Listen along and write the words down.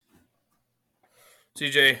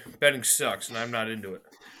CJ, betting sucks, and I'm not into it.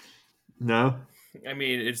 No? I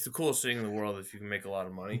mean, it's the coolest thing in the world if you can make a lot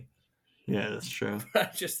of money. Yeah, that's true.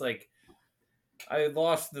 But just like, I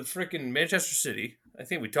lost the freaking Manchester City. I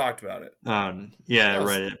think we talked about it. Yeah,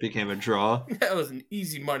 right. It became a draw. That was an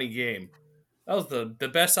easy money game. That was the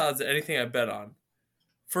best odds of anything I bet on.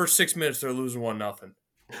 First 6 minutes, they're losing 1-0.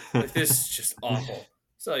 Like, this is just awful.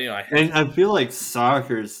 So, I feel like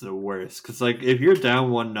soccer is the worst because, like, if you're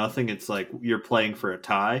down 1-0, it's like you're playing for a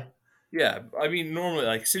tie. Yeah, I mean, normally,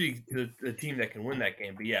 like, City, the team that can win that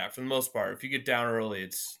game. But yeah, for the most part, if you get down early,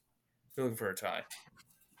 it's you're looking for a tie.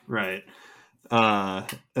 Right. And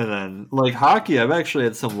then, like, hockey, I've actually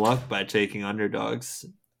had some luck by taking underdogs.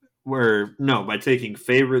 By taking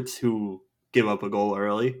favorites who give up a goal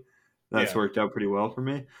early. That's worked out pretty well for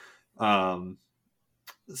me. Do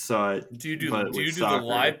you do the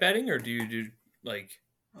live betting or do you do like?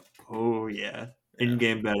 Oh yeah,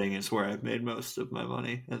 in-game betting is where I've made most of my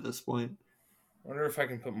money at this point. I wonder if I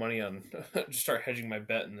can put money on just start hedging my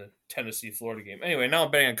bet in the Tennessee-Florida game. Anyway, now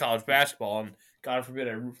I'm betting on college basketball, and God forbid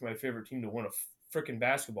I root for my favorite team to win a freaking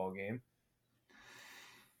basketball game.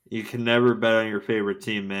 You can never bet on your favorite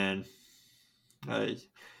team, man.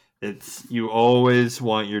 You always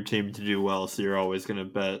want your team to do well, so you're always going to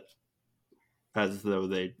bet as though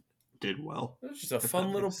they did well. It was just a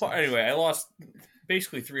fun little part. Anyway, I lost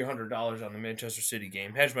basically $300 on the Manchester City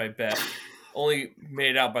game. Hedged my bet. Only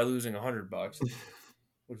made it out by losing $100,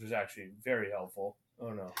 which was actually very helpful. Oh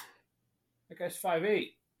no, that guy's 5'8".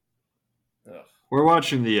 Ugh. We're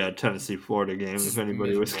watching the Tennessee-Florida game. If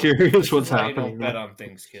anybody was curious what's happening, don't bet on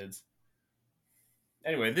things, kids.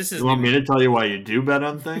 Anyway, this is. You want me to tell you why you do bet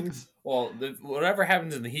on things? Well, whatever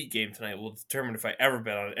happens in the Heat game tonight will determine if I ever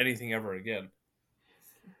bet on anything ever again.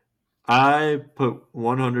 I put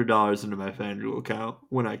 $100 into my FanDuel account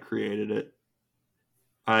when I created it.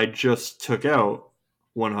 I just took out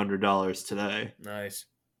 $100 today. Nice.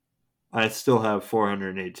 I still have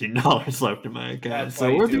 $418 left in my account,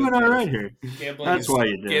 so we're doing all right here. That's why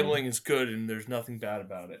you do. Gambling is good, and there's nothing bad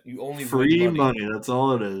about it. You only free money. That's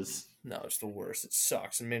all it is. No, it's the worst. It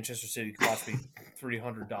sucks. And Manchester City cost me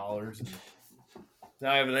 $300. And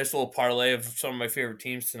now I have a nice little parlay of some of my favorite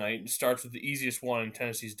teams tonight. It starts with the easiest one, and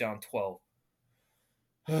Tennessee's down 12.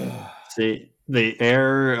 See, the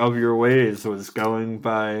error of your ways was going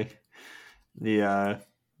by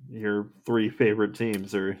your three favorite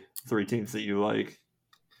teams or three teams that you like.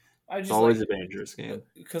 It's always a dangerous game.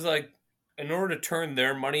 Because, in order to turn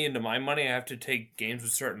their money into my money, I have to take games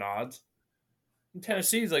with certain odds. And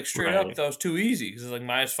Tennessee's straight up, that was too easy because it's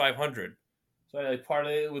minus 500. So I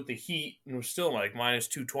parlayed it with the Heat and it was still minus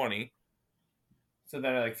 220. So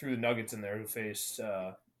then I like threw the Nuggets in there who faced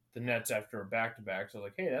the Nets after a back-to-back. So I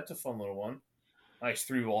was like, hey, that's a fun little one. Nice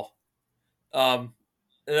 3-ball. And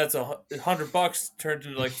that's $100 turned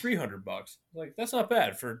into like $300. Like, that's not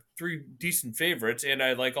bad for three decent favorites, and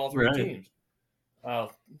I like all three teams.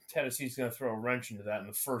 Tennessee's going to throw a wrench into that in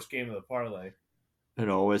the first game of the parlay. It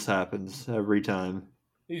always happens every time.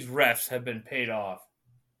 These refs have been paid off.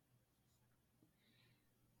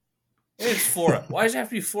 It's Florida. Why does it have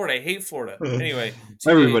to be Florida? I hate Florida. Anyway.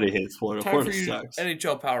 Everybody hates Florida. Time Florida for you, sucks.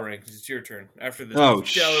 NHL Power Rankings. It's your turn after this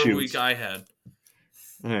stellar week I had.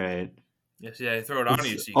 All right. Yes, yeah, I throw it on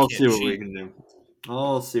you so you I'll can't see what cheat. we can do.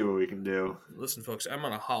 I'll see what we can do. Listen, folks, I'm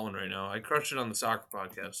on a hot one right now. I crushed it on the soccer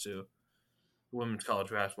podcast, too. Women's college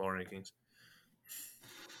basketball rankings.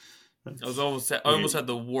 I almost had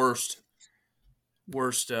the worst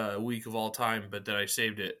week of all time, but then I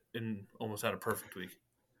saved it and almost had a perfect week.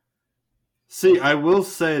 See, I will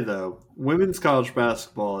say, though, women's college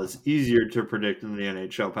basketball is easier to predict than the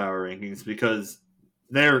NHL Power Rankings because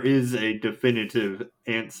there is a definitive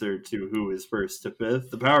answer to who is first to fifth.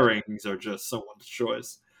 The Power Rankings are just someone's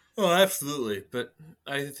choice. Oh, absolutely. But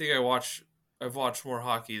I think I've watched more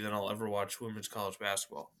hockey than I'll ever watch women's college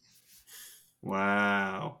basketball.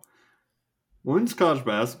 Wow. Women's college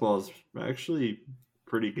basketball is actually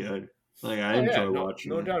pretty good. I enjoy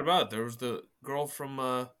watching it. No doubt about it. There was the girl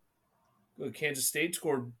from Kansas State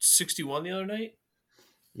scored 61 the other night.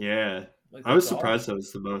 Yeah. I was surprised that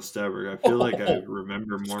was the most ever. I feel like I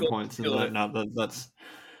remember more points than that. Not that that's...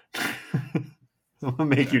 I'll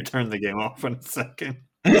make you turn the game off in a second.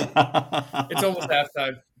 It's almost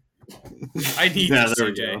halftime. I need this,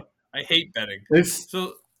 CJ. I hate betting. It's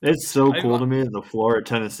so cool to me. The floor at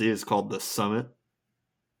Tennessee is called the Summit.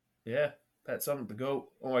 Yeah, Pat Summit, the GOAT.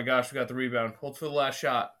 Oh my gosh, we got the rebound. Hold for the last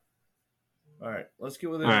shot. All right, let's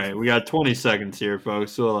get with it. All right, we got 20 seconds here,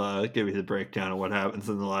 folks. We'll give you the breakdown of what happens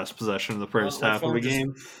in the last possession of the first half of the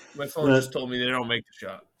game. My phone just told me they don't make the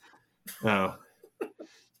shot. Oh.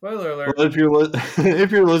 Spoiler alert. Well, if you're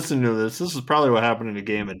if you're listening to this is probably what happened in a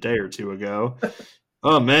game a day or two ago.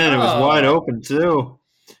 Oh man, it was wide Oh. open too.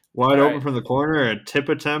 Wide All open right. from the corner, a tip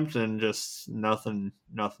attempt, and just nothing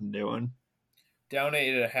doing. Down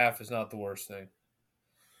 8.5 is not the worst thing.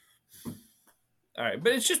 All right,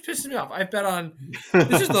 but it's just pissing me off. I bet on.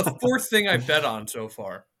 This is the fourth thing I bet on so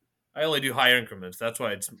far. I only do high increments. That's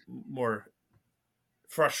why it's more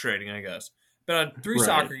frustrating, I guess. Bet on 3 Right.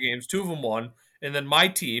 soccer games, 2 of them won, and then my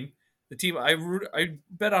team, the team I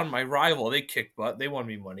bet on my rival, they kick butt. They won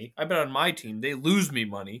me money. I bet on my team, they lose me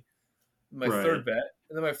money. My Right. third bet,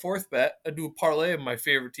 and then my fourth bet, I do a parlay of my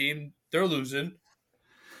favorite team. They're losing.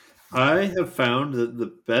 I have found that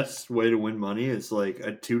the best way to win money is like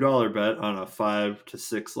a $2 bet on a 5 to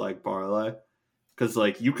 6 leg parlay, because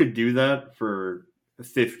like you could do that for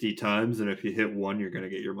 50 times, and if you hit one, you're gonna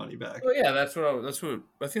get your money back. Well, yeah, that's what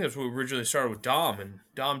I think that's what we originally started with Dom, and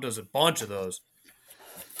Dom does a bunch of those.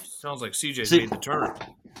 Sounds like CJ's made the turn.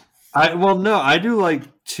 I do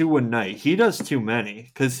like 2 a night. He does too many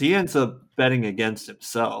because he ends up betting against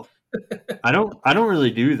himself. I don't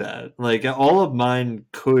really do that. Like all of mine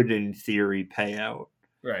could in theory pay out.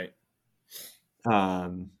 Right.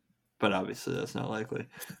 But obviously that's not likely.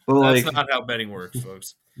 But That's like not how betting works,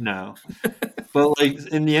 folks. no. But like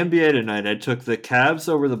in the NBA tonight, I took the Cavs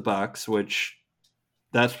over the Bucks, which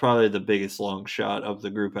that's probably the biggest long shot of the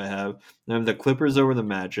group I have. Then the Clippers over the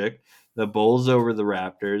Magic, the Bulls over the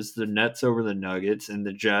Raptors, the Nets over the Nuggets, and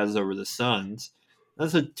the Jazz over the Suns.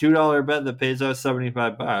 That's a $2 bet that pays out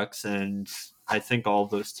 $75, and I think all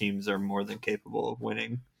those teams are more than capable of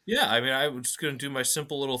winning. Yeah, I mean, I was just going to do my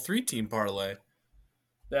simple little 3-team parlay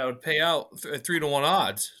that would pay out 3-1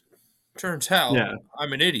 odds. Turns out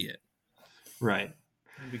I'm an idiot. Right.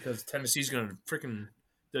 Because Tennessee's going to freaking.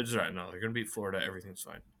 They're just right. No, they're going to beat Florida. Everything's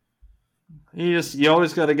fine. You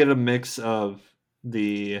always got to get a mix of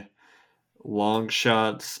the long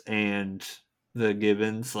shots and the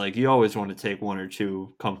givens. Like you always want to take 1 or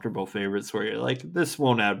 2 comfortable favorites where you're like, this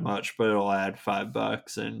won't add much, but it'll add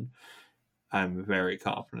 $5, and I'm very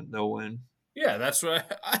confident they'll win. Yeah, that's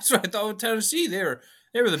what I thought with Tennessee. They were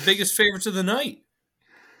the biggest favorites of the night.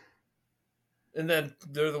 And then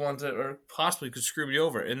they're the ones that are possibly could screw me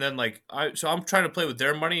over. And then so I'm trying to play with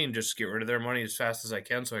their money and just get rid of their money as fast as I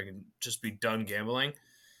can so I can just be done gambling.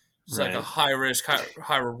 It's like a high risk,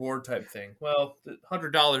 high reward type thing. Well, the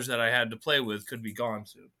 $100 that I had to play with could be gone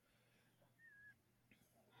soon.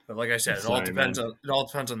 But like I said, it all depends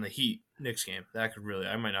on the Heat Knicks game. That could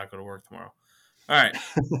I might not go to work tomorrow. All right.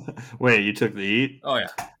 Wait, you took the Heat? Oh yeah.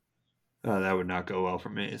 Oh, that would not go well for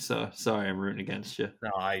me. So sorry, I'm rooting against you.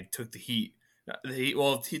 No, I took the Heat.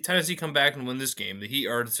 Tennessee come back and win this game. The Heat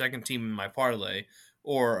are the second team in my parlay,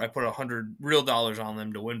 or I put $100 real on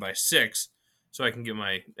them to win by 6, so I can get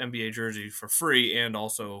my NBA jersey for free and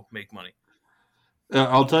also make money.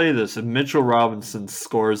 I'll tell you this: if Mitchell Robinson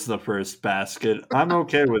scores the first basket, I'm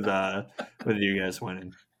okay with you guys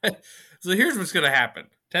winning. So here's what's going to happen: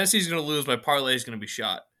 Tennessee's going to lose. My parlay is going to be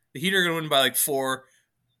shot. The Heat are going to win by 4.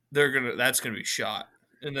 That's going to be shot.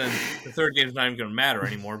 And then the third game's not even going to matter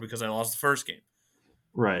anymore because I lost the first game.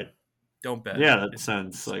 Right. Don't bet. Yeah, that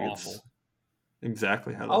sounds like awful. It's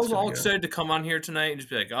exactly how that's I was all go. excited to come on here tonight and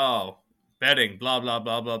just be like, oh, betting, blah, blah,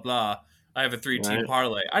 blah, blah, blah. I have a 3-team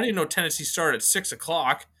parlay. I didn't know Tennessee started at 6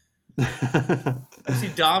 o'clock. I see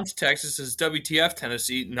Dom's text. It says, WTF,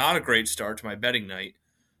 Tennessee. Not a great start to my betting night.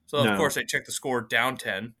 So, of course, I checked the score down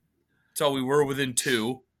 10. So we were within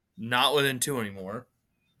 2. Not within 2 anymore.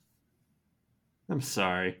 I'm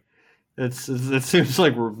sorry. It seems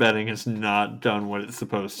like we're betting has not done what it's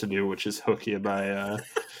supposed to do, which is hook you by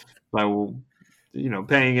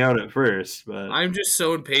paying out at first. But I'm just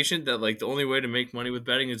so impatient that the only way to make money with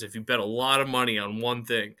betting is if you bet a lot of money on one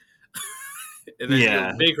thing, and then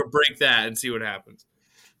you make or break that and see what happens.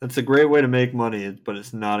 That's a great way to make money, but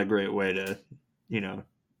it's not a great way to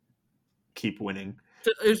keep winning.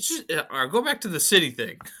 It's just go back to the city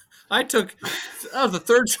thing. That was the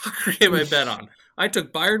third soccer game I bet on. I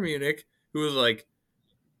took Bayern Munich, who was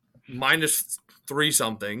 -3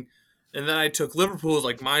 something, and then I took Liverpool, who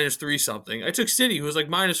was -3 something. I took City, who was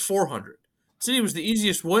 -400. City was the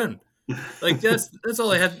easiest win. That's all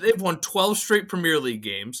they had. They've won 12 straight Premier League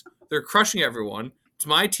games. They're crushing everyone. It's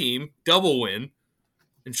my team, double win,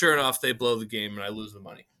 and sure enough, they blow the game and I lose the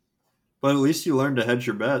money. But at least you learned to hedge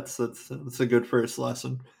your bets. That's a good first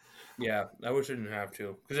lesson. Yeah, I wish I didn't have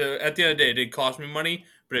to. Because at the end of the day, it did cost me money,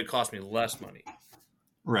 but it cost me less money.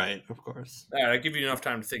 Right, of course. All right, I'll give you enough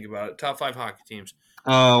time to think about it. Top 5 hockey teams.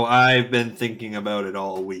 Oh, I've been thinking about it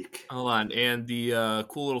all week. Hold on. And the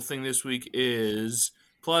cool little thing this week is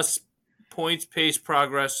plus points, pace,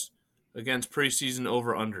 progress, against preseason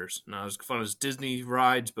over-unders. Not as fun as Disney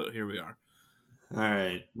rides, but here we are. All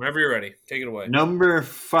right. Whenever you're ready, take it away. Number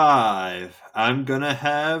 5, I'm going to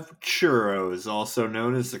have churros, also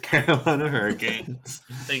known as the Carolina Hurricanes.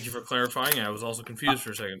 Thank you for clarifying. I was also confused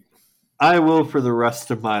for a second. I will, for the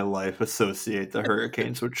rest of my life, associate the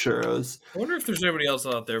Hurricanes with churros. I wonder if there's anybody else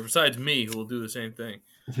out there besides me who will do the same thing.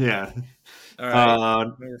 Yeah. All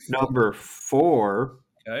right. Number 4.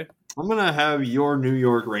 Okay. I'm going to have your New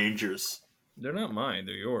York Rangers. They're not mine.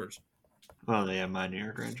 They're yours. Oh, they have my New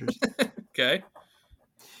York Rangers. Okay.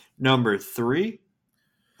 Number 3,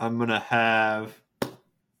 I'm going to have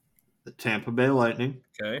the Tampa Bay Lightning.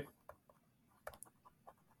 Okay.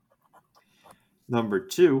 Number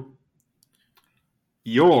 2,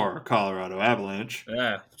 your Colorado Avalanche.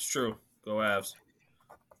 Yeah, it's true. Go Avs.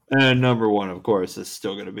 And number 1, of course, is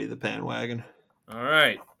still going to be the Panwagon. All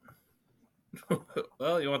right.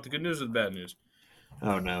 Well, you want the good news or the bad news?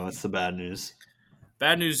 Oh, no, it's the bad news.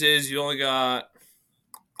 Bad news is you only got...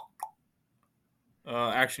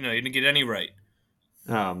 actually, no, you didn't get any right.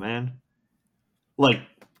 Oh, man. Like,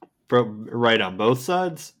 right on both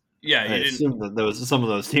sides? Yeah, you I didn't. assume that some of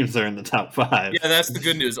those teams are in the top 5. Yeah, that's the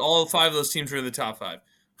good news. All 5 of those teams are in the top 5.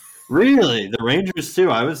 Really? The Rangers, too?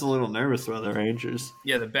 I was a little nervous about the Rangers.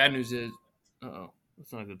 Yeah, the bad news is... Uh-oh.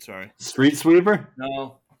 That's not good, sorry. Street Sweeper?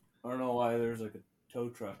 No. I don't know why there's like a tow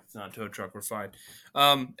truck. It's not a tow truck. We're fine.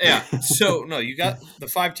 Yeah, so, no, you got the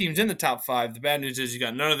 5 teams in the top 5. The bad news is you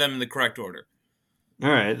got none of them in the correct order. All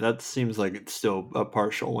right, that seems like it's still a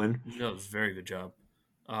partial win. No, it was a very good job.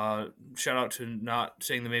 Shout out to not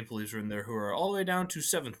saying the Maple Leafs are in there, who are all the way down to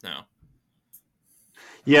 7th now.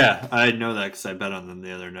 Yeah, I know that because I bet on them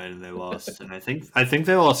the other night and they lost. And I think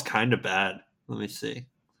they lost kind of bad. Let me see.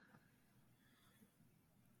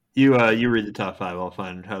 You read the top 5. I'll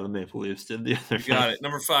find how the Maple Leafs did the other night. Got it.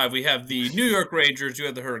 Number 5, we have the New York Rangers. You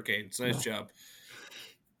have the Hurricanes. Nice job.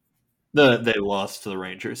 They lost to the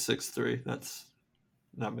Rangers 6-3.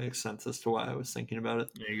 That makes sense as to why I was thinking about it.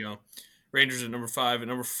 There you go. Rangers at number 5. At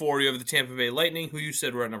number 4, you have the Tampa Bay Lightning, who you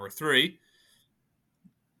said were at number 3.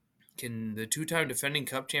 Can the 2-time defending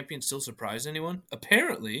Cup champion still surprise anyone?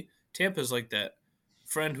 Apparently, Tampa's like that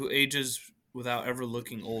friend who ages without ever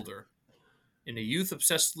looking older. In a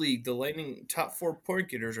youth-obsessed league, the Lightning top 4 point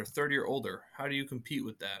getters are 30 or older. How do you compete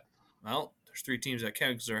with that? Well, there's 3 teams that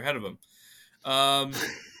count because they're ahead of them.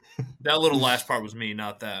 That little last part was me,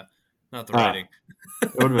 not the writing.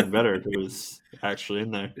 It would have been better if it was actually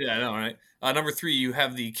in there. Yeah, I know, right? Number 3, you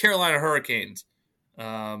have the Carolina Hurricanes.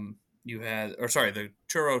 The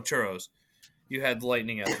Churros. You had the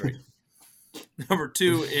Lightning at 3. Number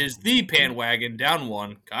 2 is the Panwagon, down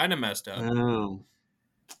 1. Kind of messed up. Oh.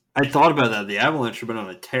 I thought about that. The Avalanche have been on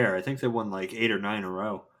a tear. I think they won like 8 or 9 in a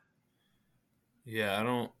row.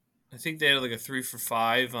 Yeah, I think they had like a 3 for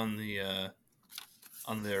 5 on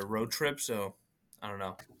their road trip, so I don't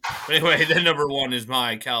know. But anyway, then number 1 is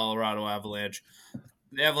my Colorado Avalanche.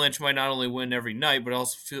 The Avalanche might not only win every night, but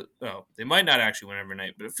also they might not actually win every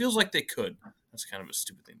night, but it feels like they could. That's kind of a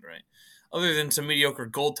stupid thing to write. Other than some mediocre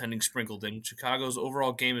goaltending sprinkled in, Chicago's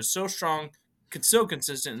overall game is so strong, so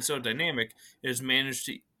consistent, and so dynamic, it has managed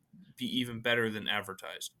to be even better than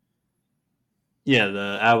advertised. Yeah,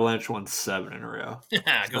 the Avalanche won 7 in a row.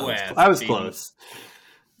 Go ahead. I was close.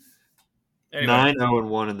 Anyway,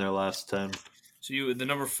 9-0-1 in their last 10. So the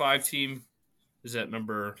number 5 team is at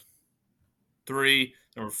number 3.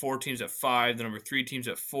 Number 4 team's at 5. The number 3 team's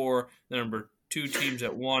at 4. The number 2 team's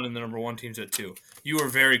at 1, and the number 1 team's at 2. You were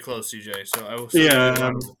very close, CJ. So I will give you a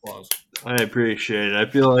round of applause. I appreciate it. I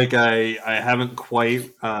feel like I haven't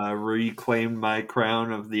quite reclaimed my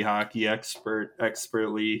crown of the hockey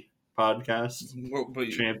expertly podcast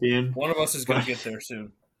champion. One of us is going to get there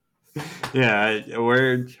soon. Yeah,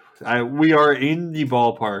 we are in the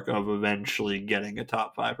ballpark of eventually getting a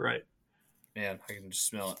top 5 right. Man, I can just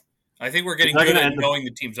smell it. I think we're getting good at knowing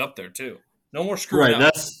the teams up there too. No more screwing up.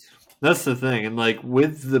 Right, that's the thing. And like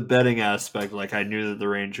with the betting aspect, like I knew that the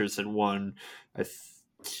Rangers had won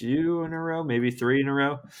 2 in a row, maybe 3 in a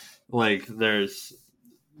row. Like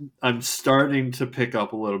I'm starting to pick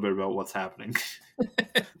up a little bit about what's happening.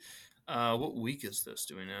 What week is this?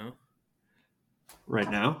 Do we know? Right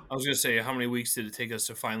now? I was going to say, how many weeks did it take us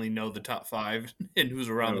to finally know the top 5 and who's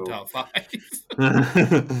around the top 5?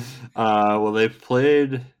 Well, they've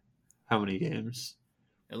played how many games?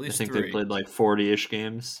 At least I think 3. they played like 40-ish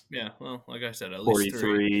games. Yeah, well, like I said, at least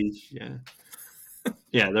 43. 3. Yeah.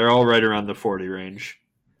 Yeah, they're all right around the 40 range.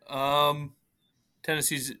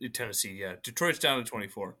 Tennessee, yeah. Detroit's down to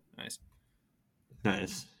 24. Nice.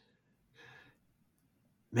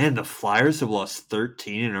 Man, the Flyers have lost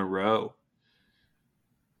 13 in a row.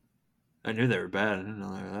 I knew they were bad. I didn't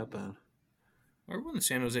know they were that bad. Remember when the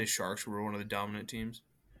San Jose Sharks were one of the dominant teams?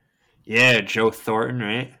 Yeah, Joe Thornton,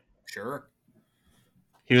 right? Sure.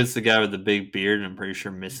 He was the guy with the big beard, and I'm pretty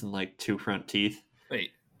sure missing like 2 front teeth.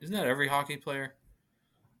 Wait, isn't that every hockey player?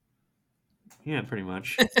 Yeah, pretty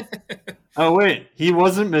much. Oh, wait. He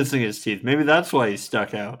wasn't missing his teeth. Maybe that's why he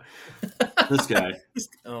stuck out. This guy.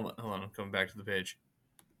 Hold on. I'm coming back to the page.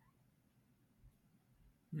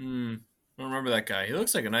 I don't remember that guy. He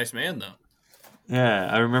looks like a nice man, though. Yeah,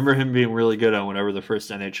 I remember him being really good on whatever the first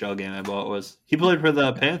NHL game I bought was. He played for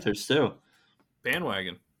the Panthers, too.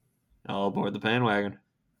 Bandwagon. All aboard the bandwagon.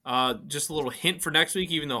 Just a little hint for next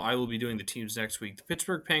week, even though I will be doing the teams next week. The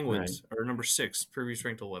Pittsburgh Penguins are number 6, previous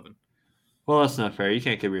ranked 11. Well, that's not fair. You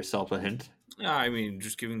can't give yourself a hint. I mean,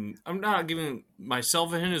 I'm not giving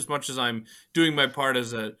myself a hint as much as I'm doing my part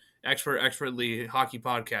as an expertly hockey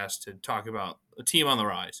podcast to talk about a team on the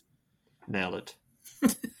rise. Nailed it.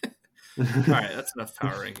 All right, that's enough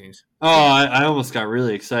power rankings. Oh, I almost got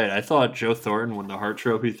really excited. I thought Joe Thornton won the Hart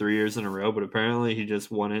Trophy 3 years in a row, but apparently he just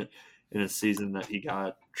won it in a season that he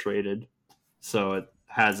got traded. So it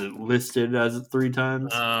has it listed as it 3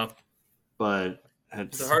 times. But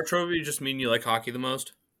the Hart Trophy just mean you like hockey the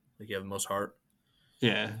most? Like you have the most heart?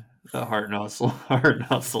 Yeah, the Hart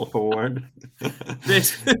Hustle Award.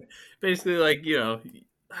 Basically, like, you know,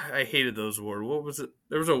 I hated those awards. What was it?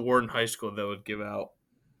 There was an award in high school that would give out.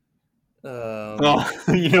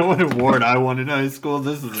 You know what award I won in high school?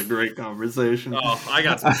 This is a great conversation. Oh, I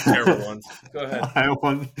got some terrible ones. Go ahead. I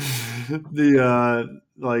won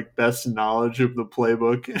the best knowledge of the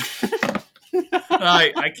playbook.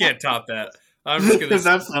 I can't top that. I'm just gonna. If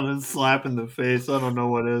that's not a slap in the face, I don't know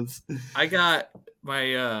what is. I got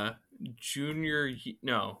my junior.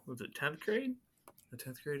 No, was it 10th grade? The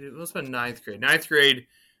 10th grade. It was my 9th grade. 9th grade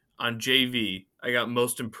on JV. I got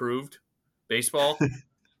most improved baseball.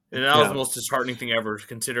 And that was the most disheartening thing ever,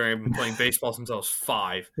 considering I've been playing baseball since I was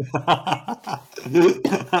 5.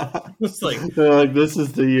 It's like, this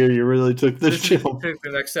is the year you really took the jump. Took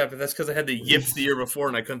the next step, but that's because I had the yips the year before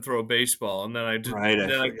and I couldn't throw a baseball, and then I just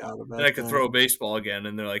then I could throw a baseball again,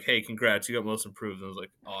 and they're like, "Hey, congrats, you got most improved." And I was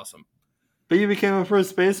like, "Awesome!" But you became a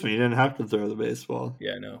first baseman; you didn't have to throw the baseball.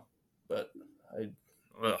 Yeah, I know, but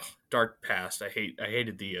dark past. I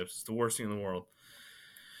hated the yips. It's the worst thing in the world.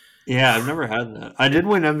 Yeah, I've never had that. I did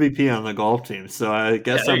win MVP on the golf team, so I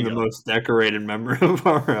guess I'm the most decorated member of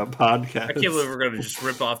our podcast. I can't believe we're going to just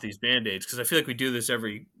rip off these Band-Aids, because I feel like we do this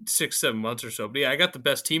every 6-7 months or so. But yeah, I got the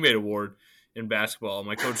best teammate award in basketball.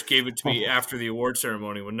 My coach gave it to me after the award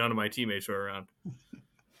ceremony when none of my teammates were around.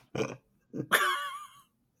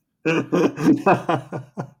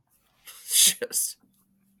 Just...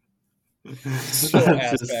 so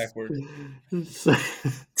ass backward.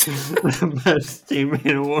 The best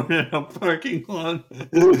teammate award in a parking lot.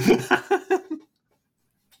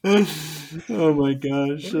 Oh my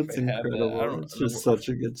gosh, that's incredible. It's just such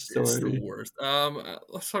a good story. It's the worst.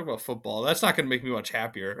 Let's talk about football. That's not going to make me much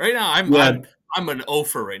happier. Right now, I'm an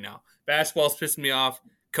offer right now. Basketball's pissing me off.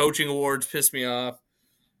 Coaching awards piss me off.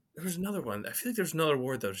 There was another one. I feel like there's another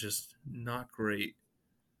award that was just not great.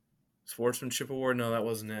 Sportsmanship award? No, that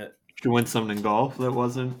wasn't it. Did you win something in golf that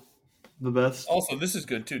wasn't the best? Also, this is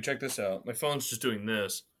good too. Check this out. My phone's just doing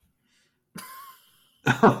this.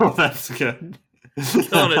 Oh, that's good.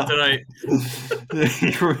 Killing it tonight.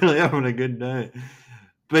 You're really having a good night.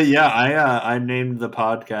 But yeah, I named the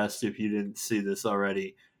podcast, if you didn't see this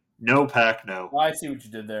already, No Pack No. Oh, I see what you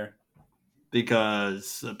did there.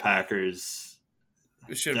 Because the Packers...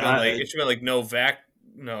 It should have been like no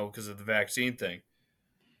because of the vaccine thing.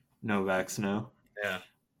 No vax, no. Yeah.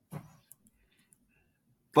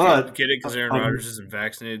 But get it because Aaron Rodgers isn't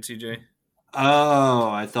vaccinated, CJ? Oh,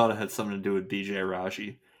 I thought it had something to do with BJ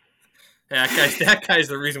Raji. Yeah, that guy's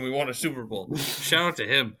the reason we won a Super Bowl. Shout out to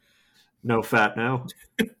him. No fat now.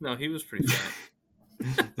 No, he was pretty fat.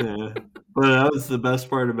 Yeah. But that was the best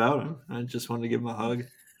part about him. I just wanted to give him a hug.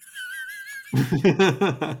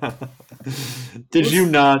 Did you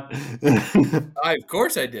not? Of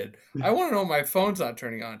course I did. I want to know my phone's not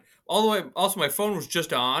turning on. All the way. Also, my phone was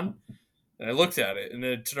just on, and I looked at it, and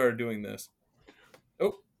then it started doing this.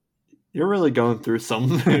 Oh, you're really going through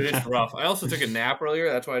something. Dude, it's rough. I also took a nap earlier.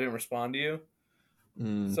 That's why I didn't respond to you.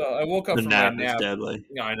 So I woke up from my nap. Is deadly.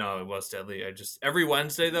 Yeah, I know it was deadly. Every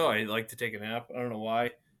Wednesday though, I like to take a nap. I don't know why.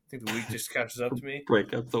 I think the week just catches up to me.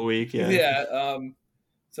 Break up the week, yeah. Yeah.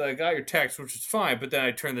 So I got your text, which was fine, but then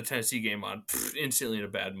I turned the Tennessee game on, instantly in a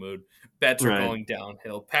bad mood. Bets are going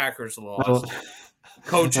downhill. Packers lost.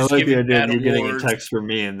 Coaches I like the idea of you awards. getting a text from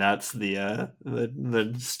me, and that's the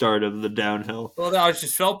start of the downhill. Well, I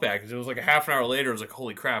just felt bad because it was like a half an hour later. I was like,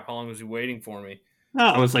 holy crap, how long was he waiting for me?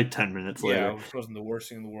 No, it was like 10 minutes later. Yeah, it wasn't the worst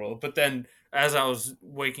thing in the world. But then as I was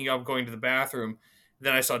waking up, going to the bathroom,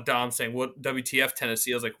 then I saw Dom saying, "What WTF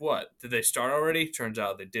Tennessee?" I was like, "What? Did they start already?" Turns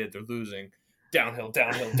out they did. They're losing. Downhill,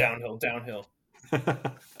 downhill, downhill, downhill. So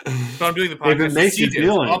I'm doing the If it podcast. makes you CJ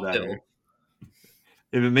feel was any uphill.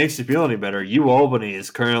 better, UAlbany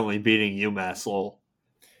is currently beating UMass Lowell.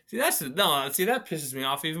 See, that pisses me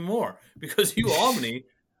off even more because Albany,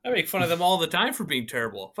 I make fun of them all the time for being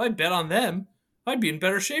terrible. If I bet on them, I'd be in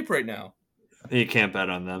better shape right now. You can't bet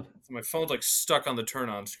on them. So my phone's like stuck on the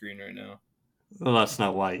turn-on screen right now. Well, that's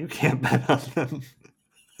not why you can't bet on them.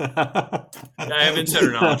 I have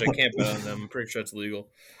insider knowledge. I can't bet on them. I'm pretty sure it's legal.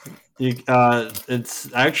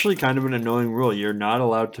 It's actually kind of an annoying rule. You're not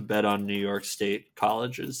allowed to bet on New York State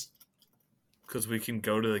colleges because we can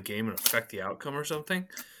go to the game and affect the outcome or something.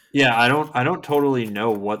 Yeah, I don't totally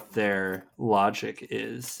know what their logic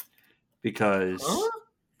is because,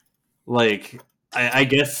 like, I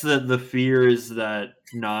guess that the fear is that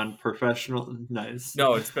non-professional. Nice.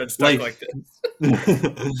 No, it's been stuck like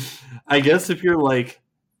this. I guess if you're like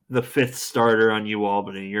the fifth starter on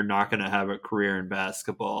UAlbany, you're not going to have a career in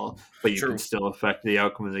basketball, but you can still affect the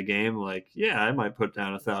outcome of the game. Like, yeah, I might put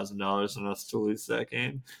down $1,000 on us to lose that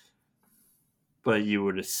game. But you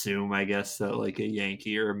would assume, I guess, that like a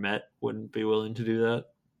Yankee or a Met wouldn't be willing to do that.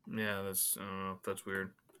 Yeah, I don't know. That's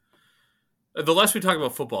weird. The less we talk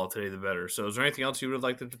about football today, the better. So, is there anything else you would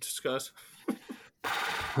like to discuss?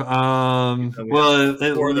 Well, at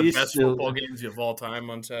the least best football games of all time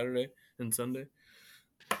on Saturday and Sunday.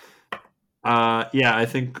 Yeah, I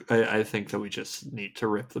think that we just need to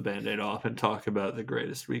rip the Band-Aid off and talk about the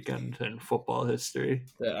greatest weekend in football history.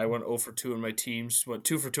 I went 0 for 2 in my teams, went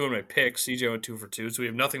 2 for 2 in my picks. CJ went 2 for 2, so we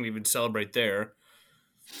have nothing to even celebrate there.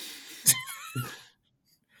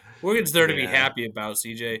 What's there to be happy about,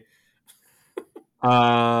 CJ?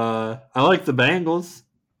 I like the Bengals.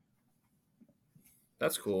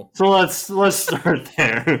 That's cool. So let's start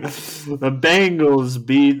there. The Bengals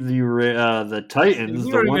beat the Titans.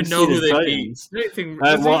 You don't even know who they Titans. Beat.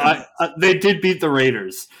 They did beat the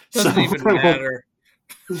Raiders. Doesn't even matter.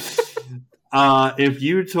 If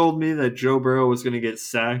you told me that Joe Burrow was going to get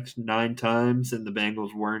sacked 9 times and the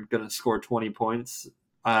Bengals weren't going to score 20 points,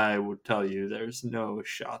 I would tell you there's no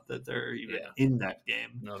shot that they're even in that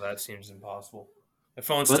game. No, that seems impossible. The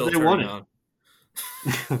phone's still turning on.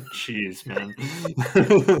 Jeez, man.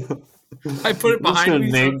 I put it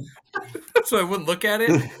behind me so I wouldn't look at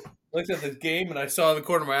it. Looked at the game and I saw in the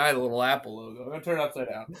corner of my eye the little Apple logo. I'm going to turn it upside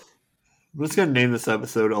down. I'm just going to name this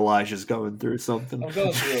episode Elijah's Going Through Something. I'm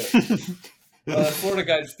going through it. The Florida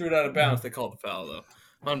guy just threw it out of bounds. They called the foul, though.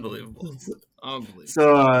 Unbelievable.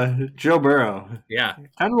 So, Joe Burrow. Yeah.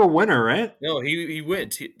 Kind of a winner, right? No, he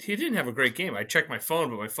wins. He didn't have a great game. I checked my phone,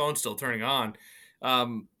 but my phone's still turning on.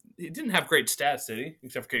 He didn't have great stats, did he?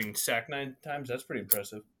 Except for getting sacked 9 times. That's pretty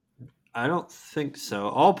impressive. I don't think so.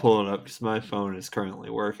 I'll pull it up because my phone is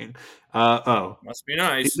currently working. Must be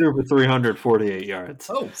nice. He threw for 348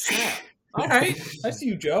 yards. Oh, snap. All right. I see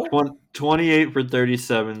you, Joe. 28 for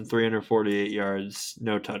 37, 348 yards,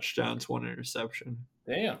 no touchdowns, 1 interception.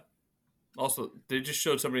 Damn. Also, they just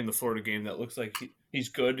showed somebody in the Florida game that looks like he's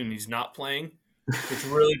good and he's not playing, which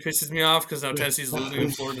really pisses me off because now Tennessee's losing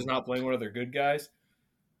and Florida's not playing one of their good guys.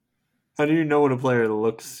 How do you know when a player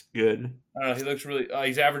looks good? I don't know. He looks really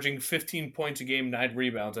he's averaging 15 points a game, 9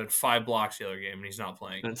 rebounds, and 5 blocks the other game, and he's not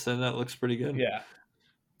playing. That looks pretty good. Yeah.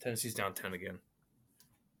 Tennessee's down 10 again.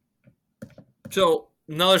 So,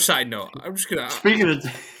 another side note. I'm just going to... Speaking of...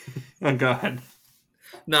 Oh, go ahead.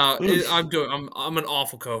 No, I'm an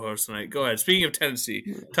awful co-host tonight. Go ahead. Speaking of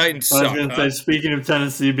Tennessee, Titans suck. I was going to say, speaking of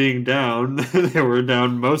Tennessee being down, they were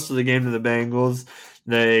down most of the game to the Bengals.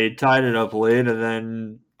 They tied it up late, and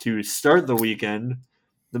then to start the weekend,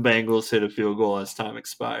 the Bengals hit a field goal as time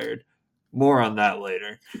expired. More on that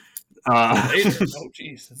later. Later? Oh,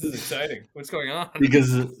 jeez. This is exciting. What's going on?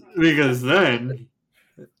 Because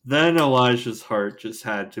then Elijah's heart just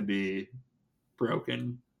had to be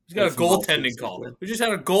broken. He's got a goaltending call. We just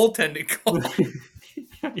had a goaltending call.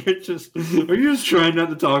 Are you just trying not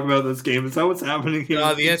to talk about this game? Is that what's happening here?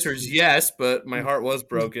 The answer is yes, but my heart was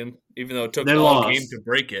broken, even though it took all game to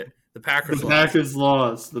break it. The Packers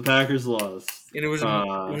lost. The Packers lost. And it was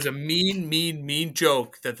a mean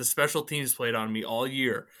joke that the special teams played on me all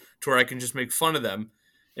year to where I can just make fun of them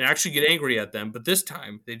and actually get angry at them. But this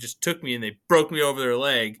time, they just took me and they broke me over their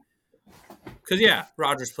leg. Because,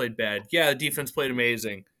 Rodgers played bad. Yeah, the defense played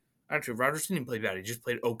amazing. Actually, Rodgers didn't even play bad. He just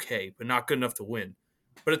played okay, but not good enough to win.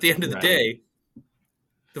 But at the end of the day,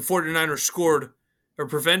 the 49ers scored or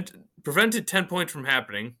prevented 10 points from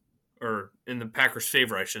happening, or in the Packers'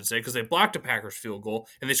 favor, I should say, because they blocked a Packers field goal,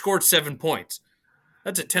 and they scored 7 points.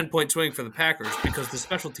 That's a 10-point swing for the Packers because the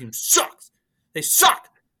special team sucks. They suck.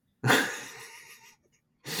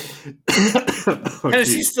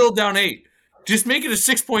 Tennessee's still down 8. Just make it a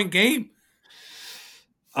 6-point game.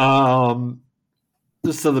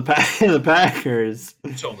 So the Packers,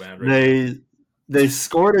 so bad, right? They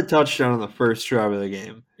scored a touchdown on the first drive of the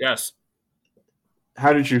game. Yes.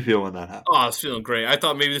 How did you feel when that happened? Oh, I was feeling great. I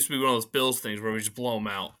thought maybe this would be one of those Bills things where we just blow them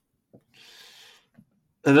out.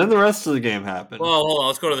 And then the rest of the game happened. Well, hold on.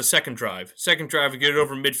 Let's go to the second drive. Second drive, we get it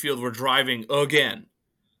over midfield. We're driving again.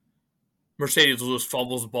 Mercedes Lewis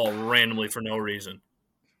fumbles the ball randomly for no reason.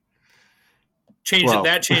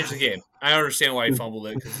 That changed the game. I understand why he fumbled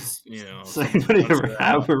it because Does anybody ever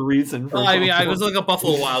have a reason for? I mean, it was like a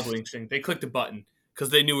Buffalo Wild Wings thing. They clicked a button because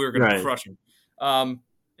they knew we were going to crush them.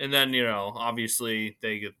 And then obviously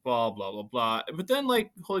they get blah blah blah blah. But then,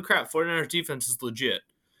 holy crap, 49ers defense is legit.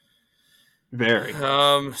 Very.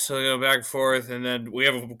 So we go back and forth, and then we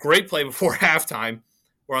have a great play before halftime.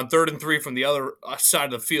 We're on 3rd and 3 from the other side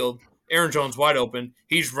of the field. Aaron Jones wide open.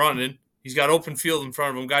 He's running. He's got open field in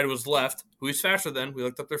front of him. Guy to his left, who he's faster than. We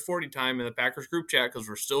looked up their 40 time in the Packers group chat because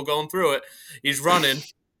we're still going through it. He's running,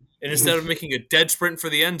 and instead of making a dead sprint for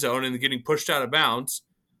the end zone and getting pushed out of bounds,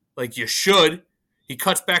 like you should, he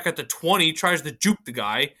cuts back at the 20, tries to juke the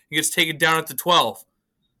guy, and gets taken down at the 12.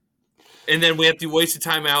 And then we have to waste a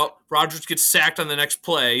timeout. Rodgers gets sacked on the next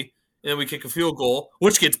play, and then we kick a field goal,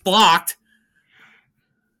 which gets blocked.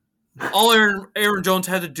 All Aaron Jones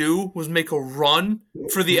had to do was make a run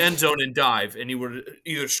for the end zone and dive, and he would have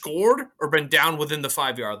either scored or been down within the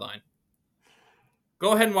 5-yard line.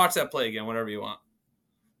 Go ahead and watch that play again, whenever you want.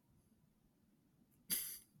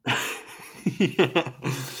 Yeah.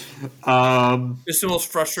 It's the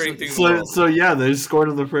most frustrating thing in the world. So yeah, they scored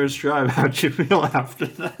on the first drive. How'd you feel after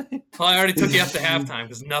that? Well, I already took you up to halftime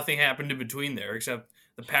because nothing happened in between there except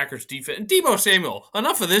the Packers defense. And Deebo Samuel,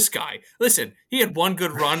 enough of this guy. Listen, he had one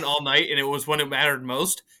good run all night, and it was when it mattered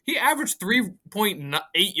most. He averaged 3.8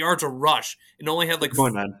 yards a rush and only had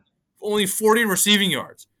only 40 receiving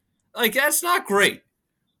yards. That's not great.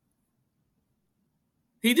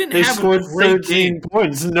 He didn't have scored a great 13 game.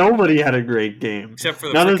 points. Nobody had a great game. Except for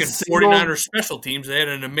the freaking 49ers special teams. They had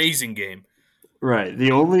an amazing game. Right.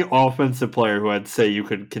 The only offensive player who I'd say you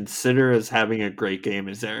could consider as having a great game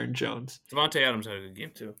is Aaron Jones. Devontae Adams had a good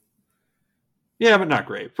game, too. Yeah, but not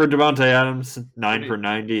great. For Devontae Adams, 9 for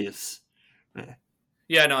 90 is...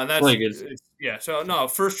 Yeah, no, and that's... yeah, so, no,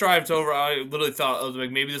 first drive's over. I literally thought, I was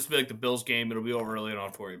like, maybe this will be like the Bills game. It'll be over early, and I don't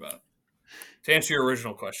have to worry about it. To answer your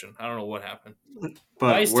original question, I don't know what happened. But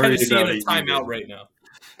why is Tennessee in a timeout right now?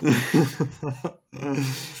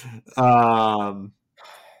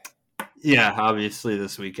 Yeah, obviously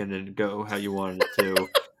this weekend didn't go how you wanted it to.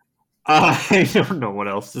 I don't know what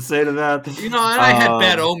else to say to that. And I had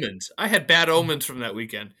bad omens. I had bad omens from that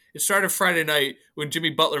weekend. It started Friday night when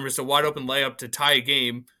Jimmy Butler missed a wide open layup to tie a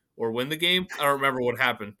game or win the game. I don't remember what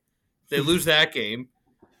happened. They lose that game.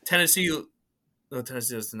 Tennessee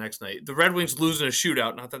is the next night. The Red Wings lose in a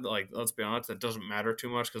shootout. Not that, let's be honest, that doesn't matter too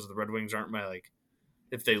much because the Red Wings aren't my,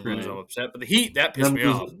 if they lose, I'm upset. But the Heat, that pissed me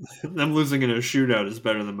off. Them losing in a shootout is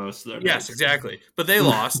better than most of their Yes, exactly. But they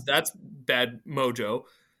lost. That's bad mojo.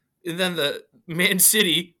 And then the Man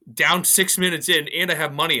City down 6 minutes in, and I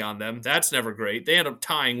have money on them. That's never great. They end up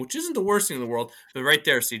tying, which isn't the worst thing in the world. But right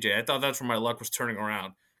there, CJ, I thought that's where my luck was turning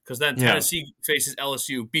around. Because then Tennessee faces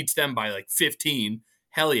LSU, beats them by 15.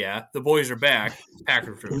 Hell yeah, the boys are back.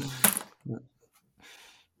 Packers.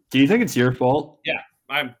 Do you think it's your fault? Yeah,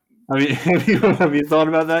 have you thought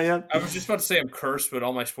about that yet? I was just about to say I'm cursed, but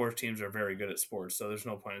all my sports teams are very good at sports, so there's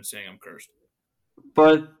no point in saying I'm cursed.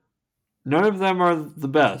 But none of them are the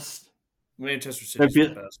best. Manchester City's the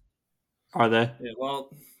best. Are they? Yeah,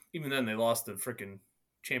 well, even then they lost the freaking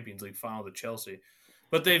Champions League final to Chelsea.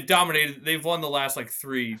 But they've dominated. They've won the last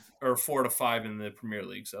 3 or 4 to 5 in the Premier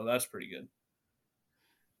League, so that's pretty good.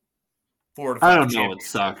 4 to 5. I don't know what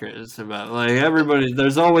soccer is about. Everybody,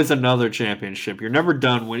 there's always another championship. You're never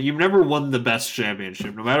done winning. You've never won the best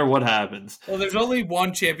championship, no matter what happens. Well, there's only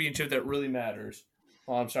one championship that really matters.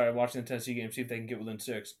 Oh, I'm sorry. I'm watching the Tennessee game. See if they can get within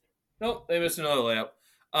 6. Nope, they missed another layup.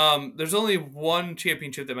 There's only one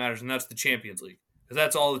championship that matters, and that's the Champions League. Because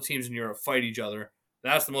that's all the teams in Europe fight each other.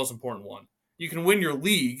 That's the most important one. You can win your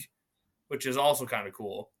league, which is also kind of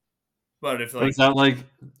cool. But if is that like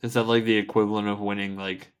the equivalent of winning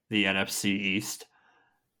the NFC East?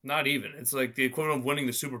 Not even. It's like the equivalent of winning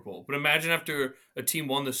the Super Bowl. But imagine after a team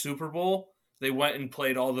won the Super Bowl, they went and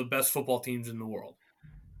played all the best football teams in the world.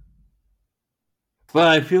 But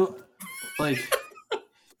I feel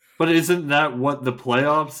but isn't that what the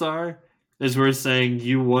playoffs are? Is we're saying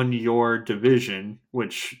you won your division,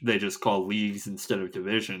 which they just call leagues instead of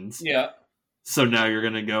divisions. Yeah. So now you're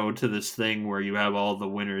going to go to this thing where you have all the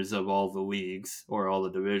winners of all the leagues or all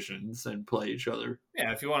the divisions and play each other.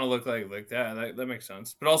 Yeah, if you want to look like that makes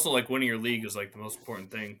sense. But also, like, winning your league is like the most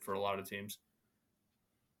important thing for a lot of teams.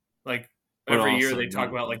 Like But every year also they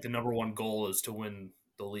talk not. about like the number one goal is to win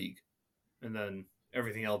the league, and then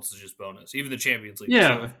everything else is just bonus. Even the Champions League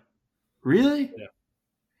Yeah. itself. Really?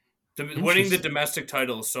 Yeah. Winning the domestic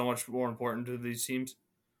title is so much more important to these teams.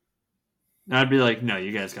 I'd be like, no,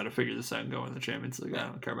 you guys got to figure this out and go in the Champions League. I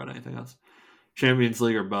don't care about anything else. Champions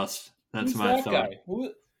League or bust. That's Who's my that thought. guy?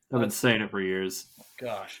 Who? I've been saying it for years.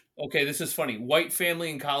 Gosh. Okay, this is funny. White family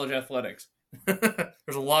in college athletics.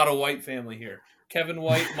 There's a lot of white family here. Kevin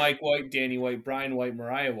White, Mike White, Danny White, Brian White,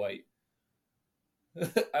 Mariah White.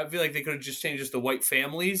 I feel like they could have just changed just the white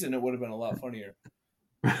families, and it would have been a lot funnier.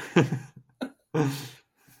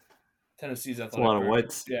 Tennessee's athletic. It's a lot of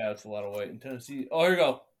whites. Yeah, it's a lot of white in Tennessee. Oh, here we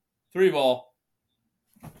go. 3-ball.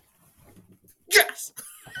 Yes!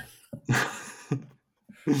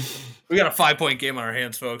 We got a 5-point game on our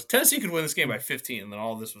hands, folks. Tennessee could win this game by 15, and then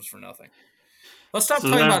all this was for nothing. Let's stop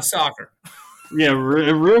talking about soccer. Yeah,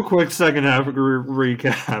 real quick second half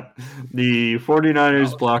recap. The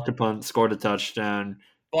 49ers blocked a punt, scored a touchdown,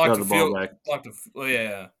 got the ball back. They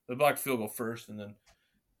blocked a field goal first, and then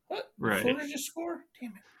what? Right. Florida just score?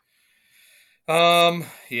 Damn it.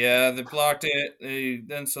 Yeah, they blocked it.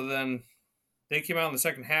 Then they came out in the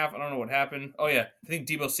second half. I don't know what happened. Oh yeah, I think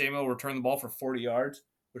Deebo Samuel returned the ball for 40 yards,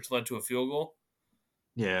 which led to a field goal.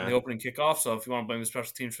 Yeah. In the opening kickoff. So if you want to blame the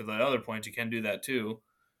special teams for the other points, you can do that too.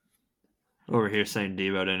 Over here saying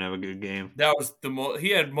Deebo didn't have a good game. That was he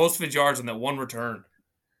had most of his yards on that one return.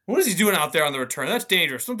 What is he doing out there on the return? That's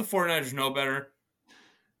dangerous. Don't the 49ers know better?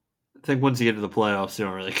 I think once you get to the playoffs, you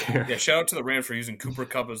don't really care. Yeah, shout out to the Rams for using Cooper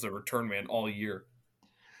Kupp as the return man all year.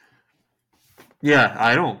 Yeah,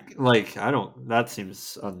 I don't. That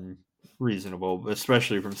seems unreasonable,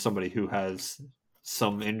 especially from somebody who has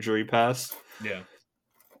some injury past. Yeah.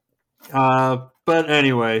 But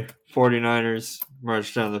anyway, 49ers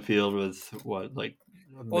marched down the field with what, like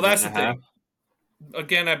a well, that's the half? thing.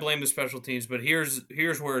 Again, I blame the special teams, but here's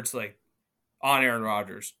where it's like on Aaron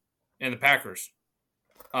Rodgers and the Packers.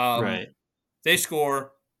 Right. They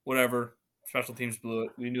score, whatever. Special teams blew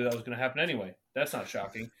it. We knew that was going to happen anyway. That's not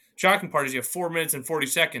shocking. Shocking part is you have 4 minutes and 40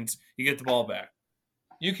 seconds, you get the ball back.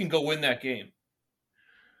 You can go win that game.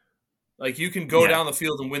 Like, you can go down the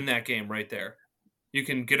field and win that game right there. You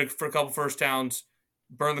can get for a couple first downs,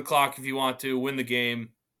 burn the clock if you want to, win the game,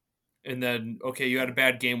 and then, okay, you had a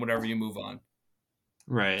bad game, whatever, you move on.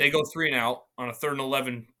 Right. They go 3 and out on a 3rd and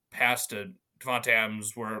 11 pass to Devontae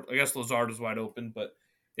Adams, where I guess Lazard is wide open, but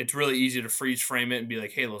it's really easy to freeze frame it and be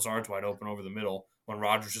like, hey, Lazard's wide open over the middle when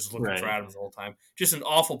Rodgers is looking for Adams the whole time. Just an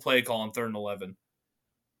awful play call on 3rd and 11.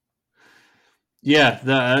 Yeah,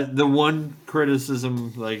 the one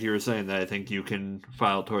criticism, like you were saying, that I think you can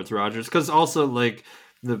file towards Rodgers, because also, like,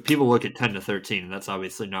 the people look at 10-13, and that's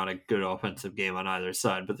obviously not a good offensive game on either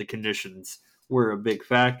side, but the conditions were a big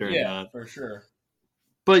factor in that. Yeah, for sure.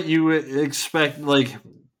 But you expect, like,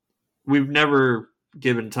 we've never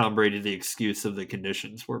given Tom Brady the excuse of the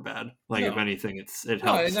conditions were bad. Like, if anything, it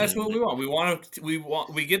helps. And that's what we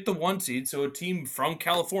want. We get the 1 seed, so a team from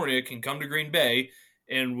California can come to Green Bay,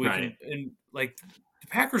 and we can. And like, the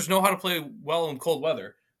Packers know how to play well in cold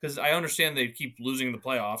weather, because I understand they keep losing in the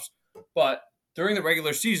playoffs, but during the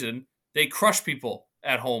regular season they crush people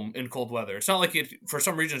at home in cold weather. It's not like it for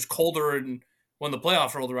some reason it's colder and when the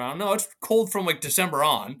playoffs rolled around. No, it's cold from like December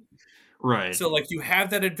on. Right. So like you have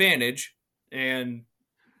that advantage, and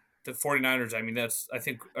the 49ers, I mean, I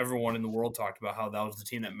think everyone in the world talked about how that was the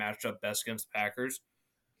team that matched up best against the Packers,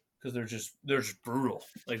 because they're just brutal.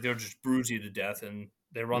 Like, they'll just bruise you to death, and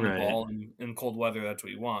they run the ball in cold weather. That's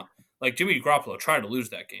what you want. Like, Jimmy Garoppolo tried to lose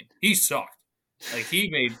that game. He sucked. Like,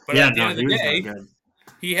 but at the end of the day,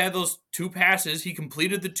 he had those 2 passes. He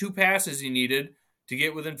completed the 2 passes he needed to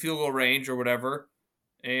get within field goal range or whatever.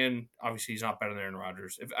 And obviously he's not better than Aaron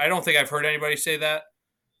Rodgers. I don't think I've heard anybody say that,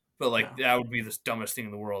 but like that would be the dumbest thing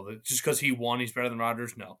in the world. Just because he won, he's better than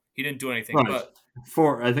Rodgers? No, he didn't do anything. Right. But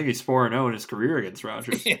I think he's 4-0 in his career against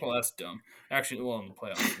Rodgers. Yeah, well, that's dumb. Actually, well, in the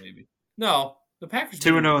playoffs maybe. No, the Packers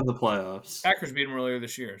 2-0 in the playoffs. Packers beat him earlier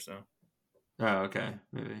this year, so. Oh, okay,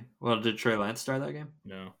 maybe. Well, did Trey Lance start that game?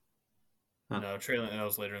 No. No, Trey Lance, that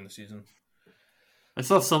was later in the season. I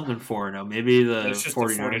saw something 4-0. Maybe the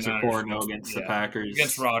 49ers are 4-0 against the Packers.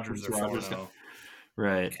 Against Rodgers, they're 4-0.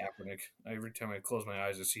 Right. Kaepernick. Every time I close my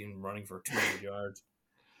eyes, I see him running for 200 yards.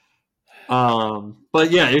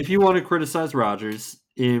 But yeah, if you want to criticize Rodgers,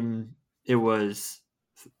 they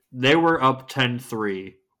were up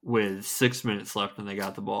 10-3 with 6 minutes left when they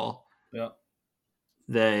got the ball. Yeah.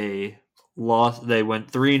 They lost. They went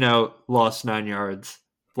 3 and out, lost 9 yards,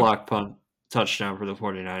 block punt, touchdown for the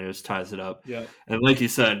 49ers, ties it up. Yeah. And like you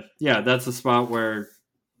said, yeah, that's a spot where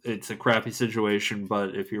it's a crappy situation,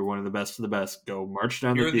 but if you're one of the best, go march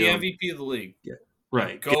down the field. You're the MVP of the league. Yeah.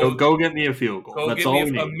 Right. Go get me a field goal. That's get all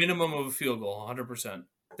me we a need. minimum of a field goal, 100%.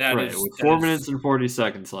 With 4 minutes and 40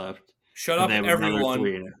 seconds left. Shut up,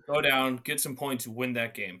 everyone. Go down, get some points, win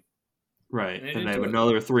that game. Right. And they have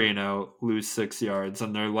another 3 and out, lose 6 yards.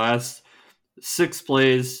 On their last 6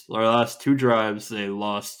 plays, or last 2 drives, they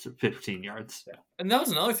lost 15 yards. Yeah. And that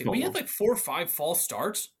was another thing. We had like 4 or 5 false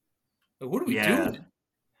starts. Like, what are we doing?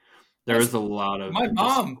 There was a lot of... My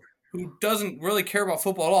mom, who doesn't really care about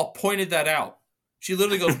football at all, pointed that out. She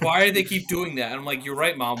literally goes, why do they keep doing that? And I'm like, you're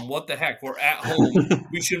right, Mom. What the heck? We're at home.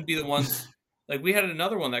 We shouldn't be the ones. Like, we had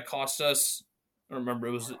another one that cost us... I don't remember.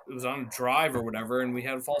 It was on a drive or whatever, and we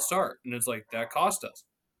had a false start. And it's like, that cost us.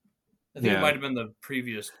 I think it might have been the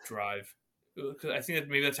previous drive. I think that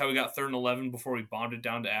maybe that's how we got 3rd and 11 before we bombed it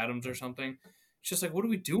down to Adams or something. It's just like, what are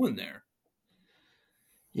we doing there?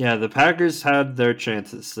 Yeah, the Packers had their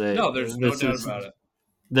chances. There's no doubt about it.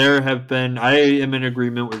 There have been... I am in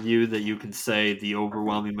agreement with you that you can say the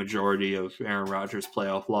overwhelming majority of Aaron Rodgers'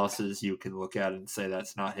 playoff losses, you can look at it and say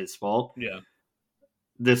that's not his fault. Yeah.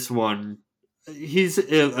 This one... He's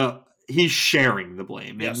sharing the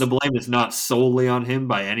blame. Yes. And the blame is not solely on him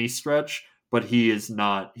by any stretch, but he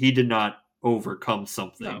did not overcome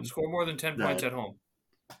something. No, score more than 10 points at home.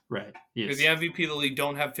 Right. Because the MVP of the league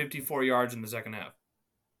don't have 54 yards in the second half.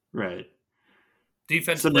 Right.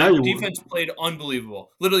 Defense played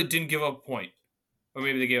unbelievable. Literally didn't give up a point. Or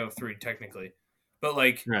maybe they gave up 3 technically. But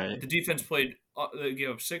the defense played they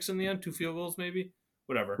gave up 6 in the end, 2 field goals maybe,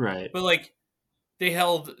 whatever. Right. But They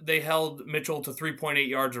held Mitchell to 3.8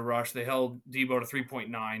 yards a rush. They held Debo to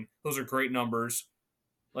 3.9. Those are great numbers.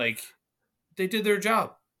 They did their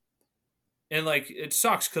job. And it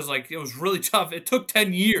sucks because it was really tough. It took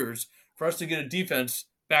 10 years for us to get a defense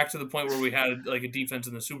back to the point where we had a defense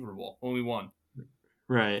in the Super Bowl when we won.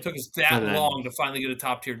 Right. It took us that long to finally get a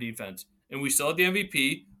top tier defense, and we still had the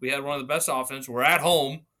MVP. We had one of the best offense. We're at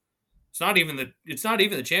home. It's not even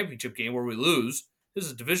the championship game where we lose. This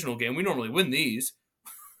is a divisional game. We normally win these.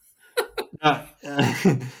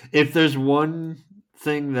 If there's one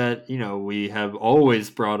thing that, we have always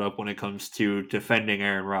brought up when it comes to defending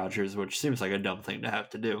Aaron Rodgers, which seems like a dumb thing to have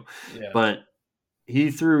to do, but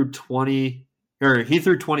he threw 20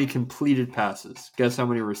 completed passes. Guess how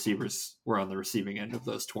many receivers were on the receiving end of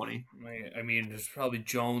those 20? I mean, there's probably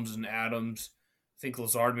Jones and Adams. I think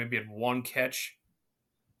Lazard maybe had 1 catch.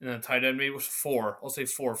 And then the tight end maybe was 4. I'll say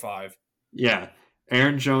 4 or 5. Yeah.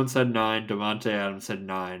 Aaron Jones had 9. Devontae Adams had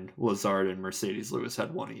 9. Lazard and Mercedes Lewis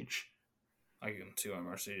had 1 each. I can see why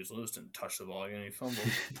Mercedes Lewis didn't touch the ball again. He fumbled.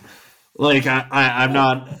 I'm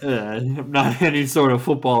not any sort of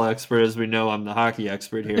football expert, as we know. I'm the hockey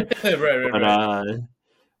expert here. right.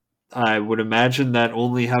 I would imagine that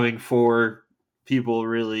only having 4 people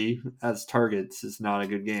really as targets is not a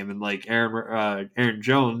good game. And Aaron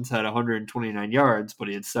Jones had 129 yards, but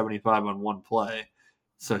he had 75 on 1 play.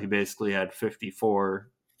 So he basically had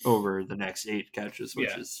 54 over the next 8 catches,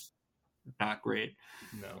 which is not great.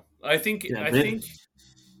 No. I think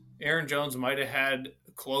Aaron Jones might have had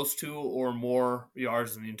close to or more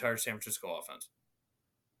yards than the entire San Francisco offense.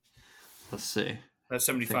 Let's see. That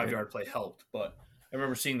 75-yard play helped, but I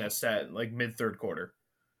remember seeing that stat mid-third quarter.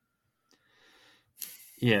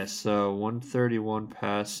 Yeah, so 131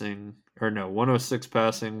 passing, 106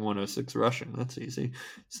 passing, 106 rushing. That's easy.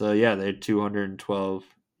 So, they had 212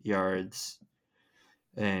 yards,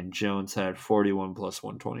 and Jones had 41 plus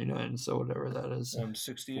 129, so whatever that is.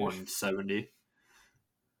 160. 170.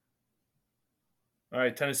 All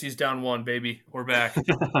right, Tennessee's down 1, baby. We're back.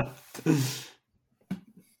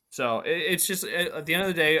 So, it's just, at the end of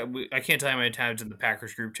the day, I can't tell you how many times in the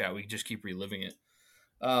Packers group chat we just keep reliving it.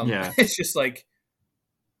 It's just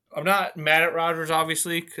I'm not mad at Rodgers,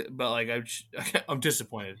 obviously, but I'm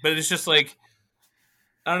disappointed. But it's just I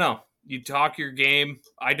don't know. You talk your game.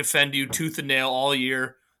 I defend you tooth and nail all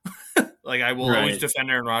year. I will always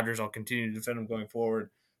defend Aaron Rodgers. I'll continue to defend him going forward.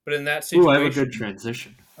 But in that situation, I have a good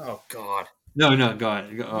transition. Oh God. No, go ahead.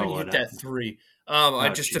 Hit that 3. I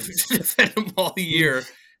just defend him all year,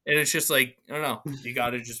 and it's just I don't know. You got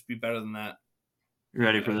to just be better than that. You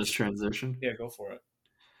ready for this transition? Yeah, go for it.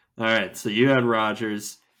 All right. So you had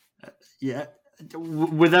Rodgers. Yeah,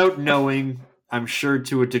 without knowing, I'm sure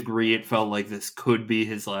to a degree it felt like this could be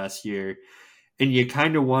his last year. And you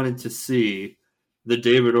kind of wanted to see the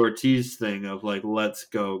David Ortiz thing of let's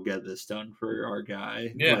go get this done for our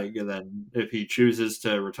guy. Yeah. And then if he chooses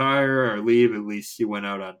to retire or leave, at least he went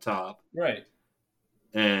out on top. Right.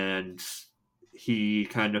 And he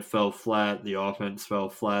kind of fell flat. The offense fell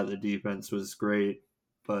flat. The defense was great,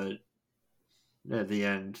 but at the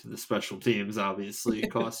end, the special teams obviously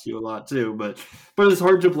cost you a lot too. But it's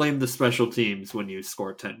hard to blame the special teams when you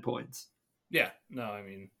score 10 points. Yeah, no, I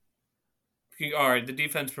mean, all right, the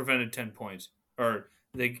defense prevented 10 points, or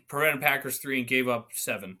they prevented Packers 3 and gave up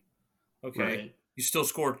 7. Okay, Right. you still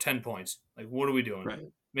scored 10 points. Like, what are we doing? Right.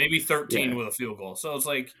 Maybe 13 with a field goal. So it's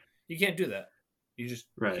like, you can't do that. You just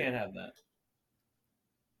can't have that.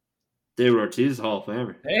 David Ortiz, Hall of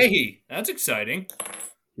Famer. Hey, that's exciting.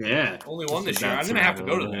 Yeah. Only one this year. I'm going to have to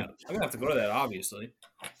go to that. I'm going to have to go to that, obviously.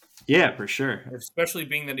 Yeah, for sure. Especially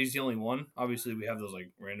being that he's the only one. Obviously, we have those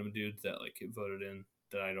like random dudes that like get voted in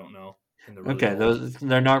that I don't know. Okay,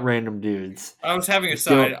 they're not random dudes. I was having a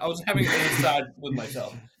side. I was having an inside with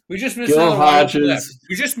myself. We just missed Gil another wide open layup. Hodges.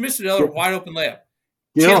 We just missed another wide open layup.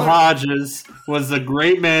 Gil Hodges was a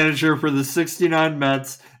great manager for the 69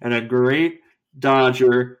 Mets and a great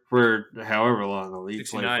Dodger for however long the league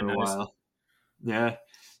played for a while. Yeah.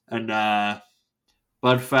 And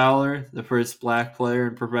Bud Fowler, the first black player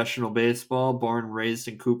in professional baseball, born and raised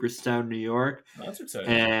in Cooperstown, New York. Oh, that's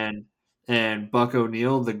exciting. And Buck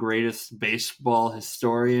O'Neil, the greatest baseball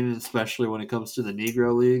historian, especially when it comes to the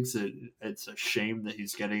Negro Leagues. It's a shame that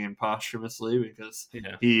he's getting in posthumously because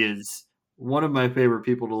he is one of my favorite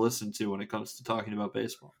people to listen to when it comes to talking about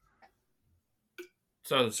baseball.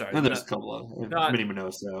 So sorry. And there's a couple of Minnie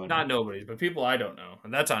Minoso. Not nobody, but people I don't know.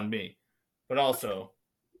 And that's on me. But also,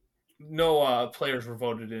 no players were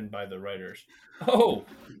voted in by the writers. Oh,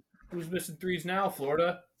 who's missing threes now?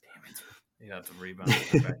 Florida? Damn it. You got to rebound.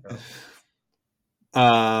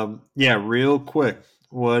 Yeah, real quick.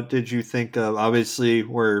 What did you think of? Obviously,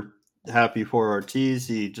 we're happy for Ortiz.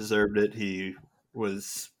 He deserved it.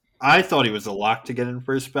 I thought he was a lock to get in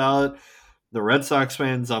first ballot. The Red Sox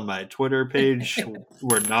fans on my Twitter page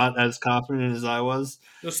were not as confident as I was.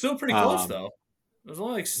 It was still pretty close, though. It was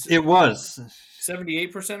only like it was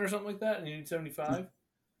 78% or something like that, and you need 75.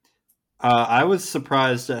 I was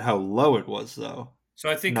surprised at how low it was, though. So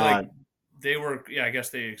I think like they were, I guess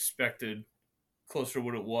they expected closer to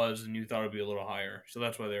what it was, and you thought it'd be a little higher. So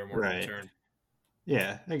that's why they were more concerned.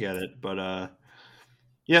 Yeah, I get it, but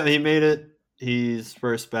yeah, he made it. He's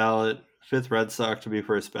first ballot, 5th Red Sox to be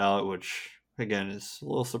first ballot, which again is a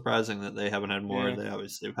little surprising that they haven't had more. Yeah.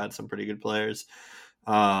 They've had some pretty good players.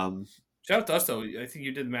 Shout out to us though. I think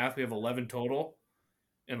you did the math. We have 11 total,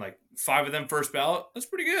 and like 5 of them first ballot. That's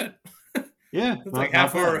pretty good. Yeah, it's like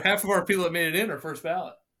half of our people that made it in are first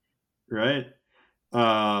ballot. Right.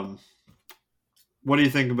 What do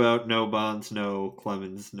you think about no Bonds, no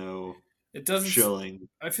Clemens, no Schilling?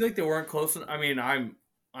 I feel like they weren't close. I mean, I'm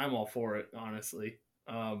all for it, honestly.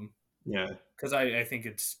 Yeah, because I think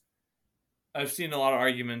I've seen a lot of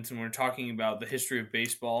arguments, and we're talking about the history of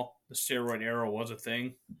baseball. The steroid era was a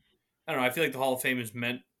thing. I don't know. I feel like the Hall of Fame is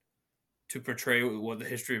meant to portray what the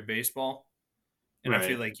history of baseball, and I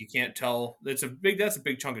feel like you can't tell. That's a big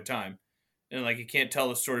chunk of time, and like you can't tell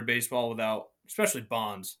the story of baseball without, especially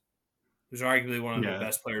Bonds, who's arguably one of the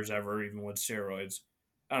best players ever, even with steroids.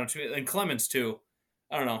 I don't know, and Clemens too.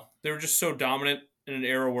 I don't know. They were just so dominant in an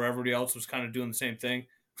era where everybody else was kind of doing the same thing.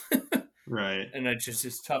 Right. And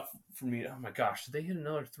it's tough for me. Oh my gosh, did they hit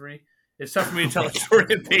another 3? It's tough for me to tell the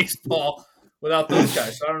story of baseball without those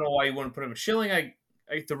guys. So I don't know why you wouldn't put him in. Schilling,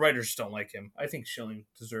 the writers just don't like him. I think Schilling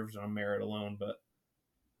deserves it on merit alone, but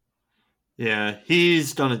yeah,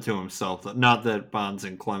 he's done it to himself. Not that Bonds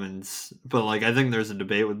and Clemens, but like I think there's a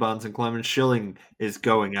debate with Bonds and Clemens. Schilling is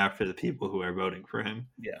going after the people who are voting for him.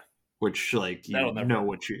 Yeah, which like that'll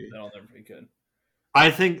never be good. I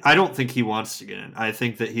don't think he wants to get in. I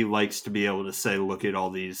think that he likes to be able to say, "Look at all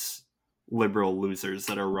these liberal losers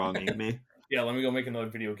that are wronging me." Yeah, let me go make another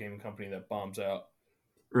video game company that bombs out.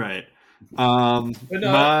 Right. But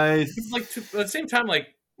at the same time,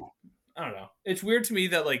 like I don't know. It's weird to me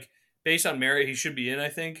that like based on merit, he should be in. I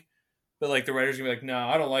think, but like the writers are gonna be like, "No,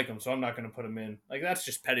 I don't like him, so I'm not gonna put him in." Like that's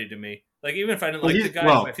just petty to me. Like even if I didn't like the guy,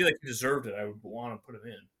 if I feel like he deserved it, I would want to put him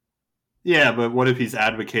in. Yeah, but what if he's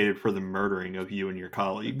advocated for the murdering of you and your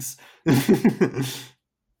colleagues? I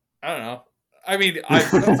don't know. I mean,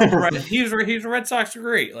 he's a Red Sox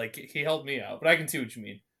great. Like he helped me out, but I can see what you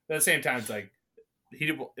mean. But at the same time, it's like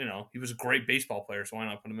he was a great baseball player, so why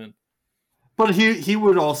not put him in? But he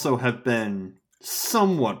would also have been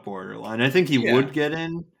somewhat borderline. I think he would get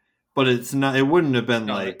in, but it's not. It wouldn't have been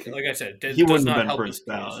like I said, he wouldn't have been first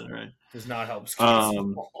ballot, right? Does not help.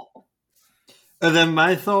 And then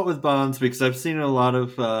my thought with Bonds, because I've seen a lot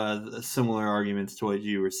of similar arguments to what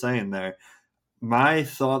you were saying there. My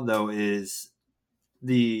thought, though, is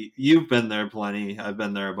you've been there plenty. I've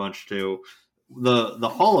been there a bunch, too. The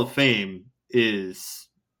Hall of Fame is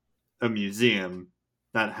a museum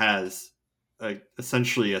that has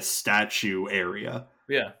essentially a statue area.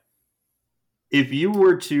 Yeah. If you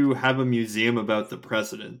were to have a museum about the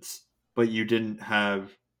presidents, but you didn't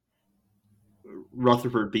have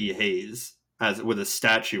Rutherford B. Hayes with a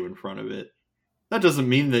statue in front of it, that doesn't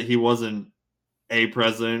mean that he wasn't a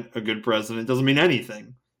president, a good president. It doesn't mean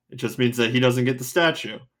anything. It just means that he doesn't get the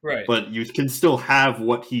statue. Right. But you can still have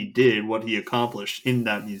what he did, what he accomplished in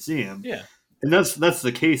that museum. Yeah. And that's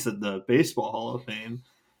the case at the Baseball Hall of Fame.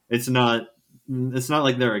 It's not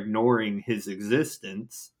like they're ignoring his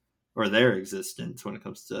existence or their existence when it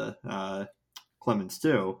comes to Clemens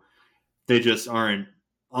too. They just aren't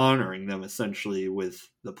honoring them essentially with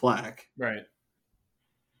the plaque. Right.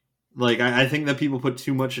 Like, I think that people put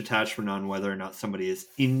too much attachment on whether or not somebody is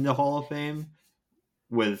in the Hall of Fame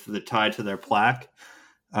with the tie to their plaque.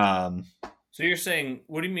 So you're saying,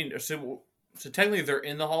 what do you mean? So technically they're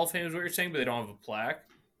in the Hall of Fame is what you're saying, but they don't have a plaque?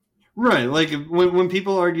 Right. Like, when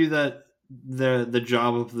people argue that the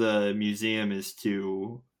job of the museum is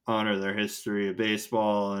to honor their history of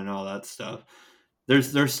baseball and all that stuff,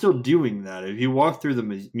 they're still doing that. If you walk through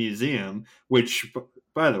the museum, which,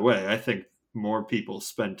 by the way, I think more people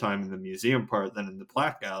spend time in the museum part than in the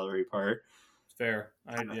plaque gallery part. Fair.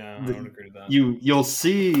 I would agree with that. You'll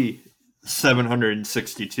see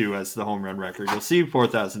 762 as the home run record. You'll see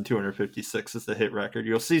 4,256 as the hit record.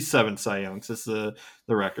 You'll see 7 Cy Youngs as the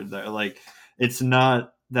record there. Like, it's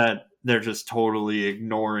not that they're just totally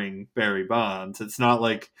ignoring Barry Bonds. It's not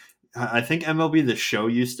like, I think MLB The Show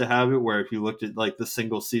used to have it where if you looked at like the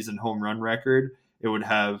single season home run record, it would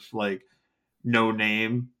have like no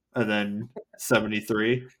name and then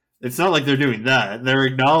 73. It's not like they're doing that. They're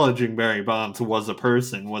acknowledging Barry Bonds was a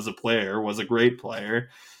person, was a player, was a great player,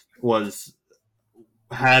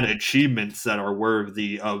 had achievements that are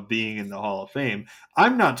worthy of being in the Hall of Fame.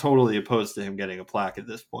 I'm not totally opposed to him getting a plaque at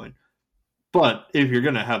this point. But if you're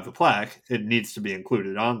going to have the plaque, it needs to be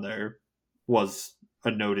included on there. Was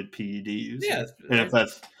a noted PED user. Yeah, and if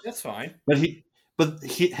that's fine. But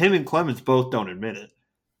him and Clemens both don't admit it,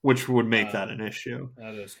 which would make that an issue.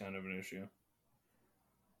 That is kind of an issue.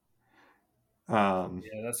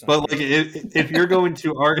 That's not but like if you're going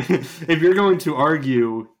to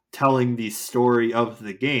argue telling the story of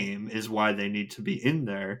the game is why they need to be in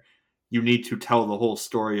there, you need to tell the whole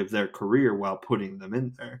story of their career while putting them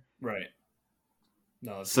in there. Right.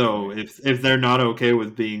 No. So if they're not okay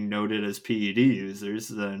with being noted as PED users,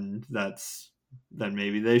 then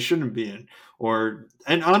maybe they shouldn't be in.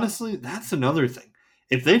 And honestly, that's another thing.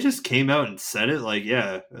 If they just came out and said it like,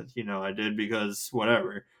 yeah, I did because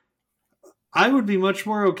whatever, I would be much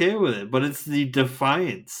more okay with it. But it's the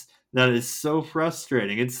defiance that is so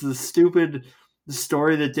frustrating. It's the stupid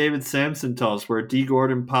story that David Sampson tells where D.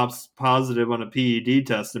 Gordon pops positive on a PED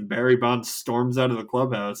test and Barry Bonds storms out of the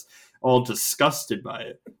clubhouse all disgusted by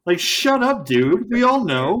it. Like, shut up, dude. We all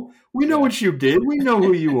know. We know what you did. We know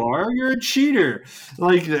who you are. You're a cheater.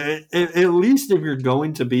 Like, at least if you're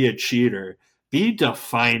going to be a cheater, be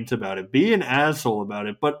defiant about it. Be an asshole about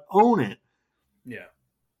it, but own it. Yeah.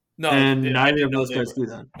 No, and neither of those guys do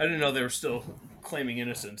that. I didn't know they were still claiming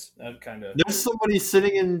innocence. That kind of. There's somebody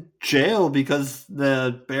sitting in jail because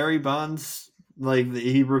the Barry Bonds, like,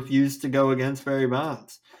 he refused to go against Barry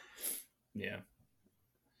Bonds. Yeah.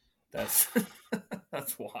 That's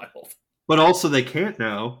wild. But also they can't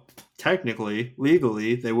now. Technically,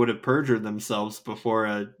 legally, they would have perjured themselves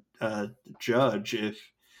before a judge if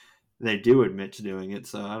they do admit to doing it.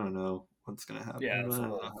 So I don't know what's going to happen. Yeah, that's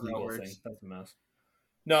a legal thing. That's a mess.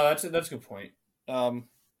 No, that's a good point. Also,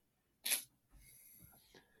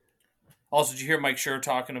 did you hear Mike Schur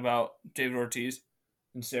talking about David Ortiz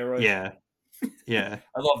and steroids? Yeah.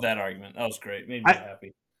 I love that argument. That was great. Made me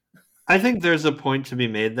happy. I think there's a point to be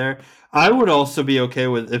made there. I would also be okay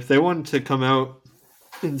with if they wanted to come out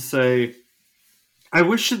and say, I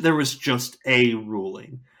wish that there was just a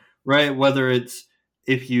ruling, right? Whether it's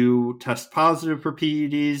if you test positive for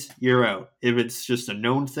PEDs, you're out. If it's just a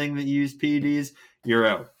known thing that you use PEDs, you're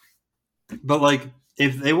out. But like,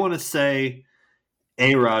 if they want to say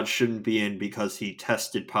A-Rod shouldn't be in because he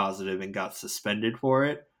tested positive and got suspended for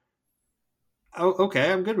it,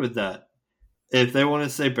 okay, I'm good with that. If they want to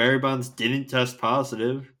say Barry Bonds didn't test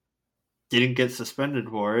positive, didn't get suspended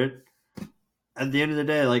for it, at the end of the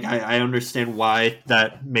day, like, I understand why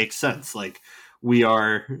that makes sense. Like, we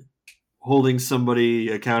are holding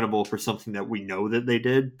somebody accountable for something that we know that they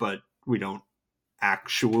did, but we don't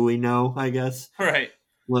actually know, I guess. Right.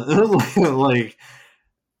 Like,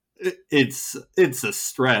 it's a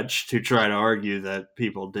stretch to try to argue that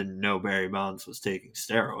people didn't know Barry Bonds was taking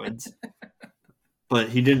steroids. But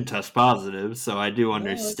he didn't test positive, so I do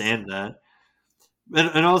understand that.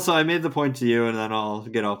 And also, I made the point to you, and then I'll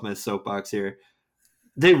get off my soapbox here.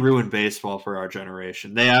 They ruined baseball for our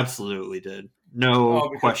generation. They absolutely did. No Oh,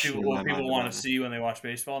 because question people in my what people mind want about to it. see when they watch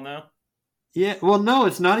baseball now. Yeah, well, no,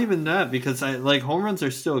 it's not even that because I like home runs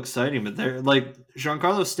are still exciting, but they're like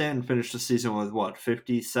Giancarlo Stanton finished the season with what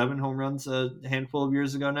 57 home runs a handful of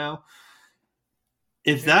years ago now.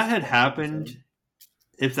 If Yeah, that had happened,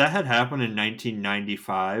 if that had happened in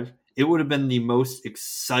 1995, it would have been the most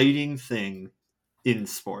exciting thing in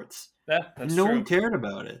sports. that's No one true. cared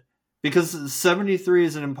about it because 73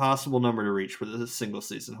 is an impossible number to reach with a single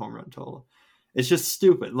season home run total. It's just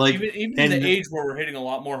stupid. Like, Even the and age where we're hitting a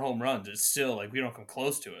lot more home runs, it's still like we don't come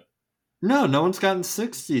close to it. no one's gotten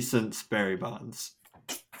 60 since Barry Bonds.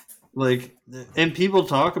 Like, and people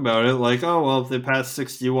talk about it like, oh, well, if they pass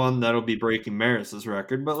 61, that'll be breaking Maris's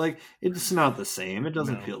record. But, like, it's not the same. It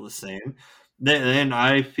doesn't No. feel the same. And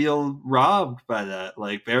I feel robbed by that.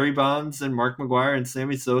 Like, Barry Bonds and Mark McGwire and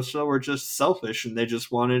Sammy Sosa were just selfish and they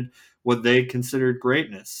just wanted what they considered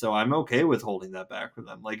greatness. So I'm okay with holding that back from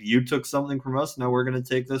them. Like, you took something from us. Now we're going to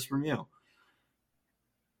take this from you.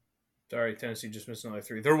 Sorry, Tennessee just missed another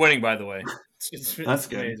three. They're winning, by the way. That's It's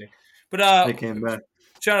good. amazing. But They came back.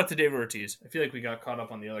 shout out to David Ortiz. I feel like we got caught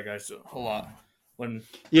up on the other guys a whole lot.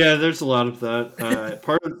 Yeah, there's a lot of that.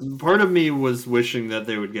 Part of me was wishing that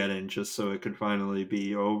they would get in just so it could finally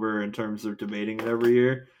be over in terms of debating it every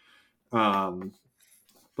year.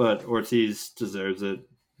 But Ortiz deserves it.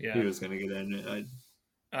 Yeah, He was going to get in.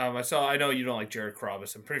 I know you don't like Jared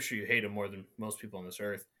Carrabis. I'm pretty sure you hate him more than most people on this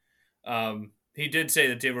earth. He did say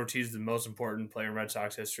that David Ortiz is the most important player in Red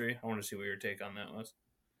Sox history. I want to see what your take on that was.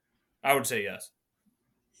 I would say yes.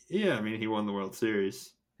 Yeah, I mean, he won the World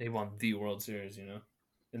Series. He won the World Series, and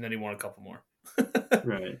then he won a couple more.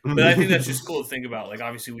 Right. But I think that's just cool to think about. Like,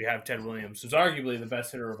 obviously, we have Ted Williams, who's arguably the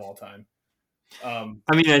best hitter of all time. I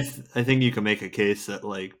mean, I think you can make a case that,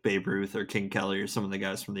 like, Babe Ruth or King Kelly or some of the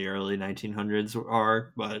guys from the early 1900s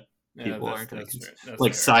are, but people aren't going to consider.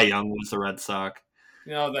 Like, fair. Cy Young was the Red Sox.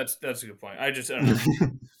 No, that's a good point. I don't know.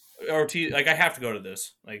 Ortiz, like I have to go to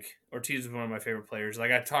this. Like Ortiz is one of my favorite players.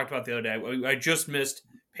 Like I talked about the other day, I just missed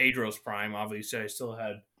Pedro's prime. Obviously, I still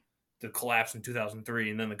had the collapse in 2003,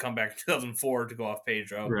 and then the comeback in 2004 to go off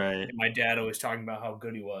Pedro. Right. And my dad always talking about how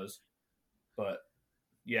good he was. But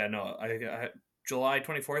yeah, no, I July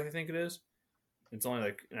 24th, I think it is. It's only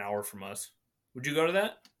like an hour from us. Would you go to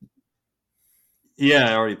that? Yeah,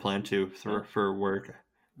 I already planned to for work.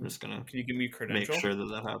 I'm just gonna. Can you give me a credential? Make sure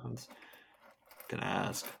that happens. Gonna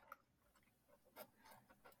ask.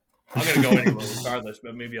 I'm gonna go anyway, regardless.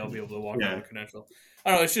 But maybe I'll be able to walk around the credential. I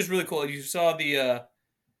don't know. It's just really cool. You saw the. I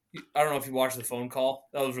don't know if you watched the phone call.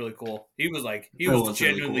 That was really cool. He was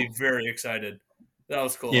genuinely really cool. Very excited. That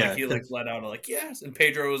was cool. Yeah, like he let out yes, and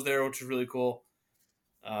Pedro was there, which was really cool.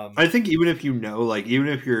 I think even if even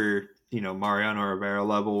if you're Mariano Rivera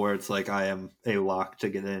level where it's like I am a lock to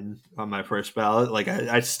get in on my first ballot, like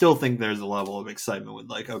I still think there's a level of excitement with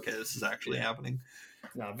like, okay, this is actually happening.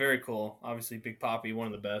 No, very cool. Obviously, Big Papi, one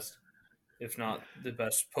of the best, if not the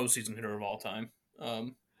best postseason hitter of all time.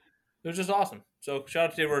 It was just awesome. So shout out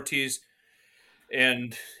to David Ortiz,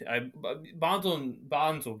 and Bonds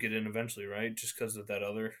will get in eventually, right? Just because of that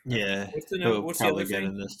other. Yeah, what's the other get thing?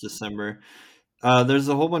 in this December. There's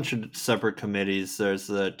a whole bunch of separate committees. There's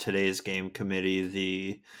the Today's Game committee,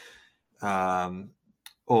 the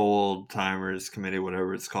Old Timers committee,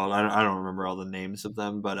 whatever it's called. I don't remember all the names of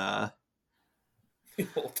them, but the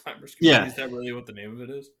Old Timers committee. Is that really what the name of it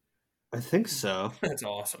is? I think so. That's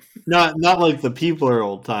awesome. Not like the people are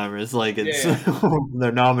old timers. Like it's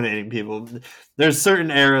they're nominating people. There's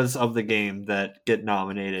certain eras of the game that get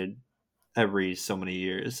nominated every so many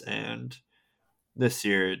years, and this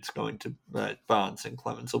year it's going to Bonds and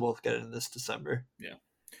Clemens will both get in this December. Yeah.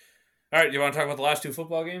 All right. Do you want to talk about the last two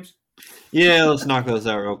football games? Yeah, let's knock those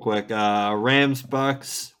out real quick. Rams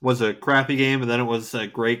Bucks was a crappy game, and then it was a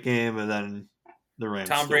great game, and then the Rams.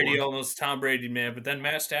 Tom Brady man, but then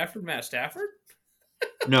Matt Stafford.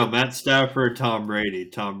 No, Matt Stafford, Tom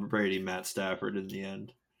Brady, Matt Stafford in the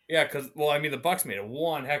end. Yeah, because the Bucks made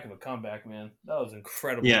one heck of a comeback, man. That was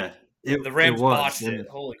incredible. Yeah. The Rams botched it.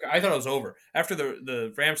 Holy crap. I thought it was over. After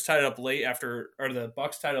the Rams tied it up late or the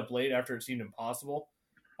Bucks tied up late after it seemed impossible,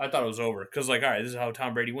 I thought it was over. Because, all right, this is how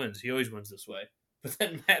Tom Brady wins. He always wins this way. But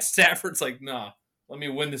then Matt Stafford's like, nah, let me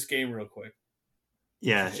win this game real quick.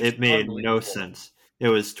 Yeah, it made no sense. It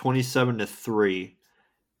was 27-3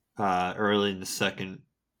 early in the second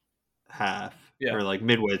half. Yeah. Or like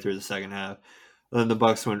midway through the second half. And then the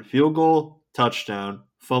Bucks went field goal, touchdown,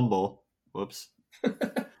 fumble. Whoops.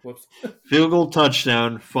 Field goal,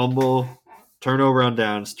 touchdown, fumble, turnover on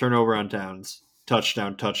downs,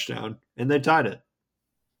 touchdown, and they tied it.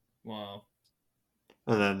 Wow.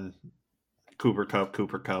 And then Cooper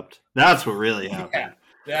Cupped. That's what really Yeah, happened.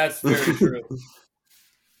 that's very true.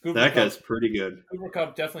 Cooper That Cup, guy's pretty good. Cooper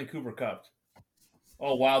Cup, definitely Cooper Cup.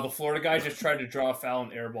 Oh wow, the Florida guy just tried to draw a foul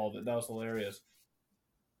and airballed it. That was hilarious.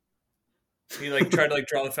 He tried to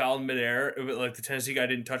draw the foul in midair. The Tennessee guy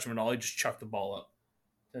didn't touch him at all. He just chucked the ball up.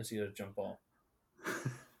 Tennessee had a jump ball.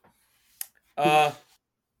 What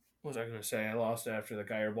was I going to say? I lost it after the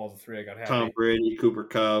guy airballed the three. I got happy. Tom Brady, Cooper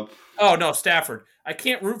Cup. Oh no, Stafford. I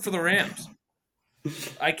can't root for the Rams.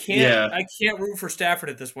 I can't root for Stafford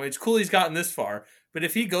at this point. It's cool he's gotten this far, but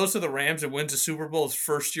if he goes to the Rams and wins a Super Bowl his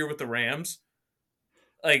first year with the Rams,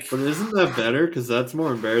 but isn't that better? Because that's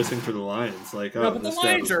more embarrassing for the Lions. But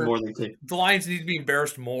the Lions need to be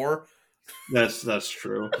embarrassed more. That's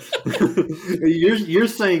true. you're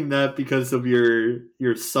saying that because of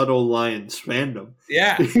your subtle Lions fandom.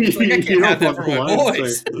 Yeah, it's like I can't have that for my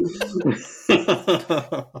boys.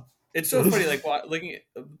 It's so funny, looking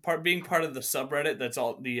at being part of the subreddit. That's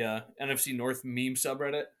all the NFC North meme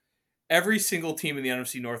subreddit. Every single team in the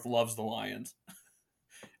NFC North loves the Lions,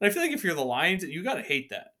 and I feel like if you're the Lions, you gotta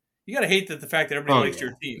hate that. You gotta hate the fact that everybody likes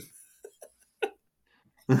your team.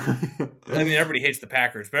 I mean, everybody hates the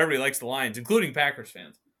Packers, but everybody likes the Lions, including Packers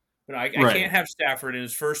fans. But I can't have Stafford in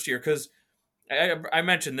his first year because I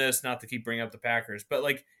mentioned this, not to keep bringing up the Packers, but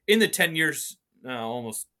in the 10 years,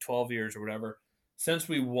 almost 12 years or whatever, since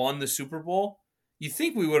we won the Super Bowl, you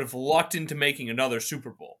think we would have lucked into making another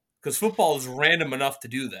Super Bowl because football is random enough to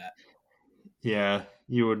do that. Yeah,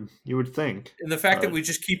 you would think. And the fact that we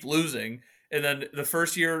just keep losing, and then the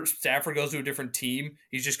first year Stafford goes to a different team,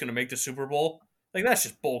 he's just going to make the Super Bowl. That's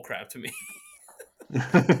just bull crap to me.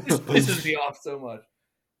 It just pisses me off so much.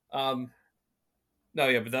 But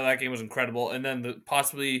that game was incredible. And then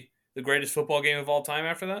possibly the greatest football game of all time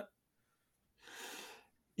after that?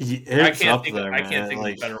 I can't think of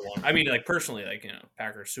a better one. I mean, personally,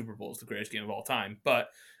 Packers Super Bowl is the greatest game of all time. But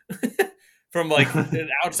from an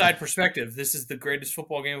outside perspective, this is the greatest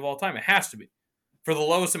football game of all time. It has to be. For the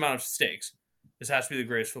lowest amount of stakes, this has to be the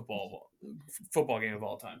greatest football game of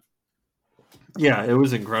all time. Yeah, it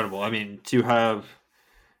was incredible. I mean, to have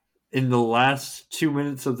in the last 2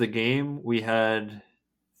 minutes of the game, we had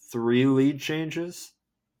 3 lead changes,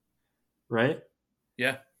 right?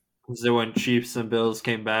 Yeah. So when Chiefs and Bills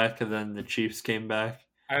came back, and then the Chiefs came back.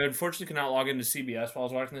 I unfortunately could not log into CBS while I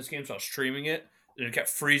was watching this game, so I was streaming it, and it kept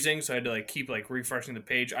freezing, so I had to keep refreshing the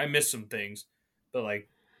page. I missed some things, but it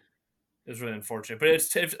was really unfortunate. But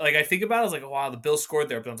it's I think about it, I was like, oh, wow, the Bills scored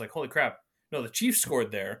there, but I was like, holy crap, no, the Chiefs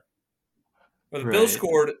scored there. Or the Bills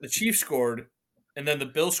scored, the Chiefs scored, and then the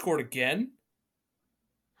Bills scored again.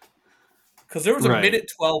 Because there was a minute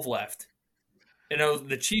 12 left. And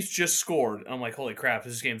the Chiefs just scored. And I'm like, holy crap,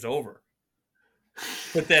 this game's over.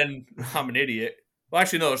 But then I'm an idiot. Well,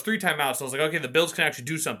 actually, no, it was 3 timeouts. So I was like, okay, the Bills can actually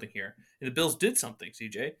do something here. And the Bills did something,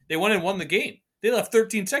 CJ. They went and won the game. They left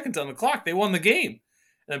 13 seconds on the clock. They won the game.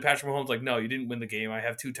 And then Patrick Mahomes was like, no, you didn't win the game. I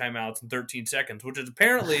have 2 timeouts and 13 seconds, which is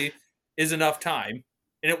apparently is enough time.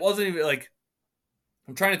 And it wasn't even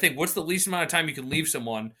I'm trying to think, what's the least amount of time you can leave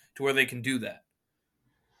someone to where they can do that?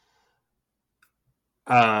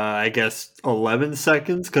 I guess 11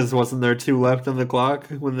 seconds, because wasn't there 2 left on the clock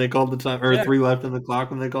when they called the time, or 3 left on the clock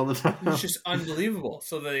when they called the time? It's just unbelievable.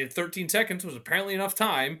 So the 13 seconds was apparently enough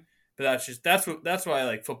time, but that's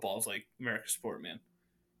why football is America's sport, man.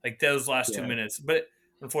 Those last 2 minutes, but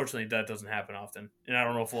unfortunately that doesn't happen often, and I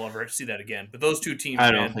don't know if we'll ever see that again. But those 2 teams,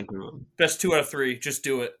 I don't think we will. Best 2 out of 3, just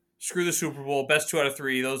do it. Screw the Super Bowl. Best 2 out of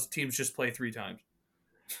 3. Those teams just play 3 times.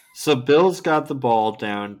 So Bills got the ball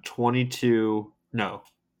down 21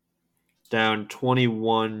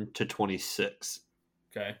 to 26.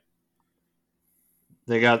 Okay.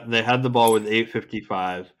 They had the ball with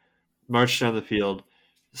 8:55, marched down the field,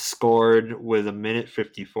 scored with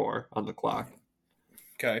 1:54 on the clock.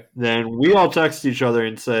 Okay. Then we all text each other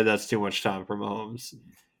and say that's too much time for Mahomes.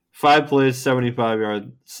 5 plays, 75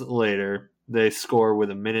 yards later, they score with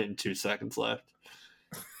 1 minute and 2 seconds left.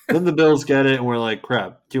 Then the Bills get it, and we're like,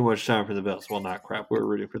 crap, too much time for the Bills. Well, not crap. We're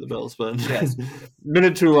rooting for the Bills, but yes.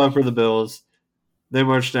 Minute 2 left for the Bills. They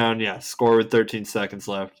march down, score with 13 seconds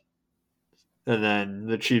left. And then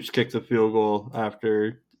the Chiefs kick the field goal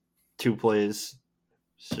after 2 plays.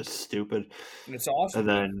 It's just stupid. It's awesome. And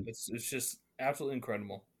then it's just absolutely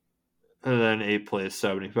incredible. And then 8 plays,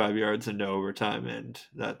 75 yards into overtime, and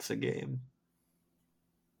that's a game.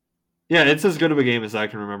 Yeah, it's as good of a game as I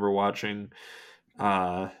can remember watching.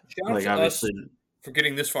 Obviously, for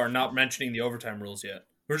getting this far, not mentioning the overtime rules yet.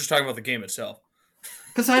 We're just talking about the game itself.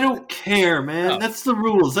 Because I don't care, man. No. That's the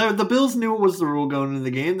rules. The Bills knew it was the rule going into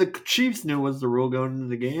the game. The Chiefs knew it was the rule going into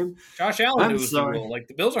the game. Josh Allen I'm knew it was the sorry. rule. Like,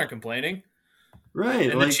 the Bills aren't complaining.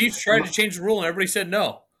 Right. And the Chiefs tried to change the rule, and everybody said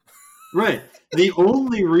no. Right. The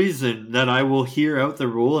only reason that I will hear out the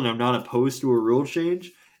rule and I'm not opposed to a rule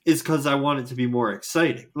change is because I want it to be more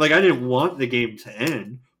exciting. Like, I didn't want the game to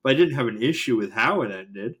end, but I didn't have an issue with how it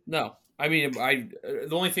ended. No. I mean, the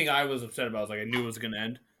only thing I was upset about was, like, I knew it was going to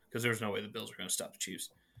end because there was no way the Bills were going to stop the Chiefs.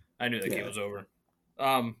 I knew that game was over.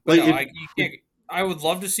 But Like, no, you can't. I would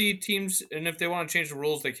love to see teams, and if they want to change the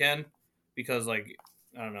rules, they can, because, like,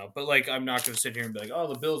 I don't know. But, like, I'm not going to sit here and be like,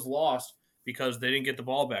 oh, the Bills lost because they didn't get the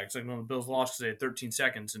ball back. It's like, no, the Bills lost because they had 13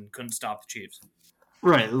 seconds and couldn't stop the Chiefs.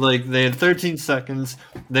 Right. Like, they had 13 seconds.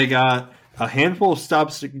 They got a handful of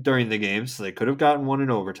stops during the game, so they could have gotten one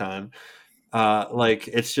in overtime. Like,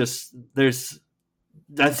 it's just,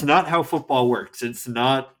 that's not how football works. It's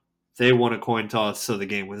not they won a coin toss, so the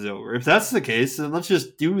game was over. If that's the case, then let's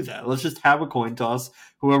just do that. Let's just have a coin toss.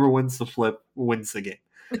 Whoever wins the flip wins the game.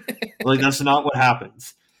 Like, that's not what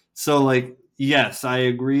happens. So, like, yes, I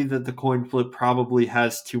agree that the coin flip probably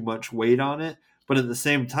has too much weight on it, but at the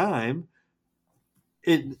same time,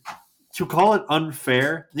 to call it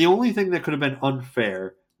unfair, the only thing that could have been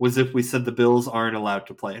unfair was if we said the Bills aren't allowed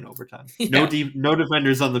to play in overtime. Yeah. No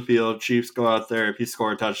defenders on the field. Chiefs go out there. If you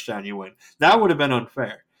score a touchdown, you win. That would have been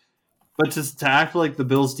unfair. But to act like the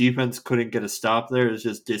Bills' defense couldn't get a stop there is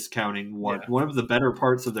just discounting one of the better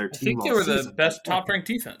parts of their team. I think they were the best top-ranked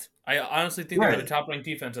defense. I honestly think they were the top-ranked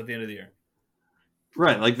defense at the end of the year.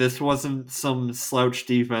 Right. Like, this wasn't some slouch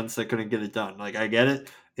defense that couldn't get it done. Like, I get it.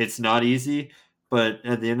 It's not easy. But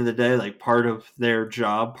at the end of the day, like, part of their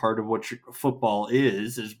job, part of what football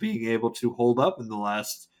is being able to hold up in the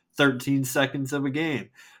last 13 seconds of a game.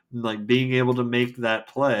 Like, being able to make that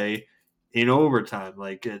play in overtime.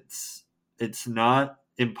 Like, it's not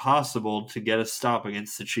impossible to get a stop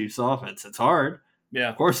against the Chiefs offense. It's hard. Yeah.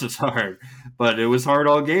 Of course it's hard. But it was hard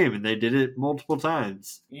all game, and they did it multiple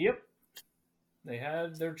times. Yep. They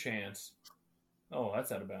had their chance. Oh,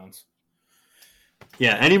 that's out of bounds.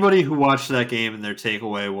 Yeah, anybody who watched that game and their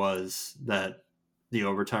takeaway was that the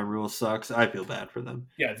overtime rule sucks, I feel bad for them.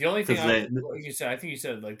 Yeah, the only thing like you said, I think you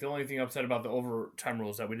said, like, the only thing upset about the overtime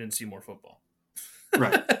rule is that we didn't see more football.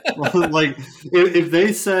 Right. Well, like, if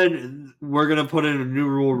they said we're going to put in a new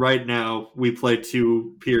rule right now, we play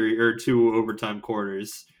two overtime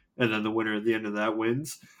quarters, and then the winner at the end of that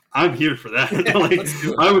wins, I'm here for that. Yeah, like,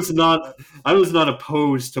 I was not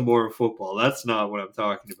opposed to more football. That's not what I'm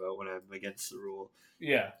talking about when I'm against the rule.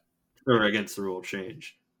 Yeah. Or against the rule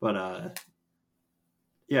change. But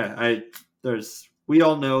yeah, we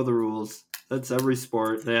all know the rules. That's every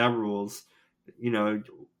sport. They have rules. You know,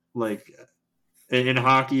 like, in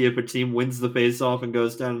hockey, if a team wins the faceoff and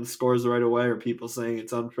goes down and scores right away, are people saying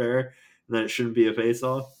it's unfair and that it shouldn't be a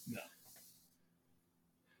faceoff? No.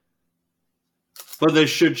 But they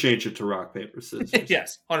should change it to rock, paper, scissors.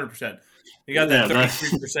 Yes, 100%. You got that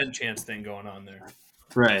 33% chance thing going on there.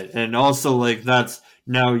 Right. And also, like, that's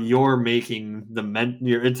now you're making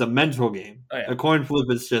it's a mental game. Oh, yeah. A coin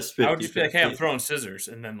flip is just 50. I would just be like, hey, I'm throwing scissors,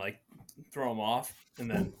 and then, like, throw them off,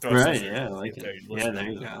 and then throw scissors. Yeah, like there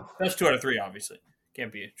you go. That's 2 out of 3, obviously.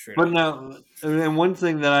 Can't be straight But up. Now, and one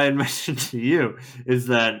thing that I had mentioned to you is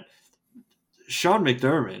that Sean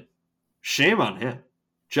McDermott, shame on him.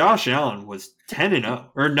 Josh Allen was 10-0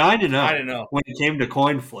 or 9-0 when it came to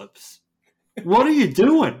coin flips. What are you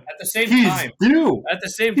doing? At the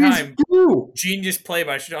same time, genius play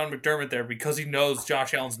by Sean McDermott there, because he knows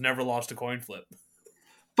Josh Allen's never lost a coin flip.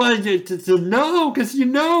 But no, because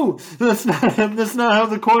that's not how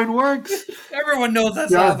the coin works. Everyone knows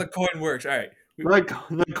that's not how the coin works. All right.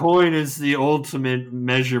 The coin is the ultimate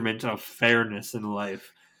measurement of fairness in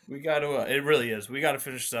life. We got to. It really is. We got to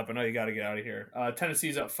finish this up. I know you got to get out of here.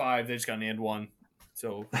 Tennessee's up 5. They just got an and 1.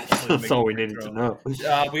 So that's all we needed to know. We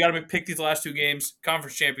got to pick these last 2 games.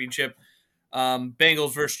 Conference championship.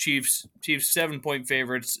 Bengals versus Chiefs. Chiefs 7-point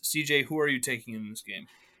favorites. CJ, who are you taking in this game?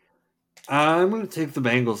 I'm going to take the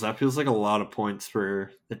Bengals. That feels like a lot of points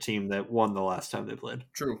for the team that won the last time they played.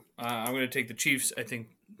 True. I'm going to take the Chiefs. I think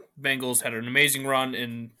Bengals had an amazing run,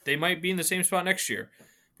 and they might be in the same spot next year.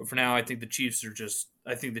 But for now, I think the Chiefs are just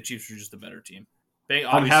the better team.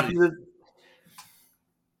 I'm happy that.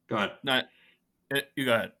 Go ahead. You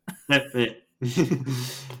go ahead.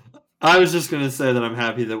 I was just going to say that I'm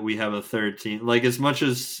happy that we have a third team. Like, as much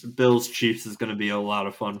as Bills Chiefs is going to be a lot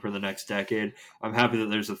of fun for the next decade, I'm happy that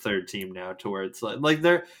there's a third team now to where it's like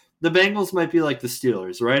the Bengals might be like the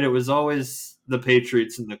Steelers, right? It was always the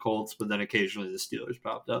Patriots and the Colts, but then occasionally the Steelers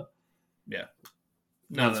popped up. Yeah.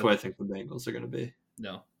 That's what I think the Bengals are going to be.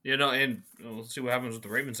 No. And we'll see what happens with the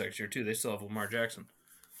Ravens next year, too. They still have Lamar Jackson.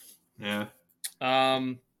 Yeah.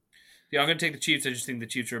 I'm going to take the Chiefs. I just think the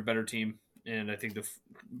Chiefs are a better team, and I think the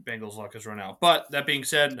Bengals' luck has run out. But that being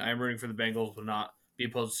said, I'm rooting for the Bengals, but not be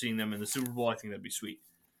opposed to seeing them in the Super Bowl. I think that'd be sweet.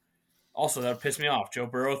 Also, that would piss me off. Joe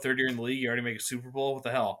Burrow, third year in the league, you already make a Super Bowl? What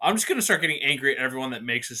the hell? I'm just going to start getting angry at everyone that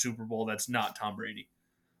makes a Super Bowl that's not Tom Brady.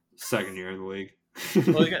 Second year in the league.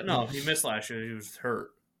 Well, he missed last year. He was hurt.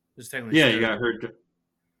 He got hurt.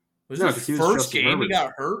 Was his first game he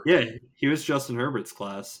got hurt? Yeah, he was Justin Herbert's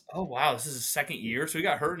class. Oh, wow. This is his second year? So he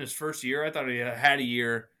got hurt in his first year? I thought he had a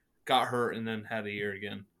year, got hurt, and then had a year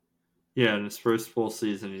again. Yeah, in his first full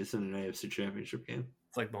season, he's in an AFC Championship game.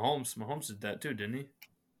 It's like Mahomes. Mahomes did that too, didn't he?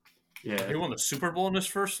 Yeah. He won the Super Bowl in his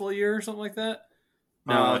first full year or something like that?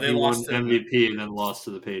 No, they lost won MVP and then lost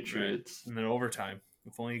to the Patriots. Right. And then overtime.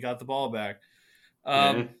 If only he got the ball back.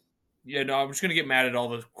 Yeah, no, I'm just going to get mad at all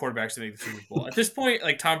the quarterbacks that make the Super Bowl. At this point,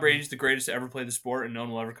 like, Tom Brady's the greatest to ever play the sport, and no one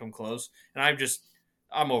will ever come close. And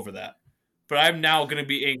I'm over that. But I'm now going to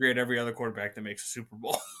be angry at every other quarterback that makes a Super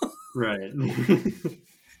Bowl. Right.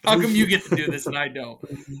 How come you get to do this and I don't?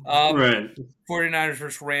 Right. 49ers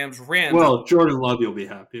versus Rams. Well, Jordan Love you'll be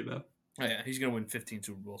happy about. Oh, yeah, he's going to win 15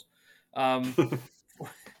 Super Bowls. I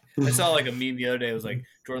saw like a meme the other day. It was like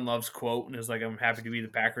Jordan Love's quote, and it was like, "I'm happy to be the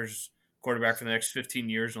Packers quarterback for the next 15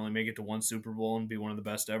 years and only make it to one Super Bowl and be one of the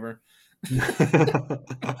best ever." Hey,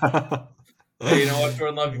 you know what,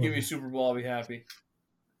 Jordan Love, you give me a Super Bowl, I'll be happy.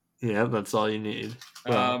 Yeah, that's all you need.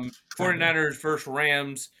 49ers versus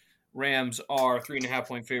Rams. Rams are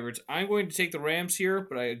 3.5-point favorites. I'm going to take the Rams here,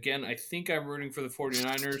 but I think I'm rooting for the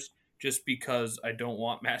 49ers just because I don't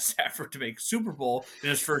want Matt Stafford to make a Super Bowl in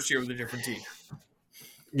his first year with a different team.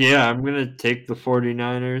 Yeah, I'm going to take the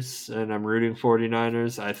 49ers, and I'm rooting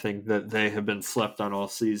 49ers. I think that they have been slept on all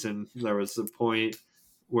season. There was a point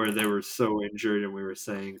where they were so injured, and we were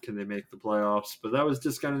saying, can they make the playoffs? But that was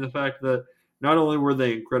just kind of the fact that not only were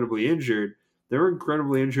they incredibly injured, they were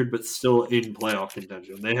incredibly injured, but still in playoff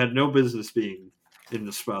contention. They had no business being in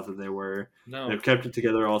the spot that they were. No. They've kept it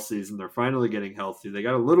together all season. They're finally getting healthy. They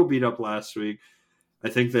got a little beat up last week. I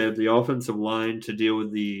think they have the offensive line to deal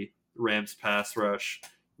with the Rams pass rush.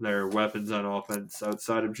 Their weapons on offense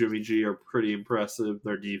outside of Jimmy G are pretty impressive.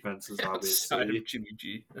 Their defense is obviously outside of Jimmy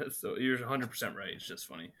G. You're 100% right. It's just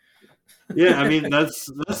funny. Yeah, I mean that's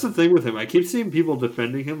the thing with him. I keep seeing people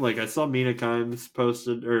defending him. Like I saw Mina Kimes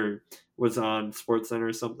posted or was on SportsCenter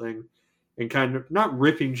or something, and kind of not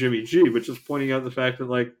ripping Jimmy G, but just pointing out the fact that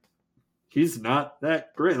like he's not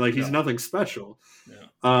that great. Like he's nothing special. Yeah.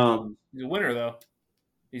 He's a winner though.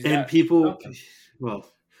 People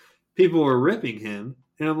were ripping him.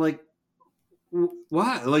 And I'm like,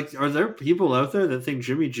 why? Like, are there people out there that think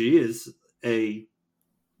Jimmy G is a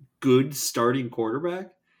good starting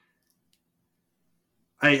quarterback?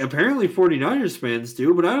 Apparently 49ers fans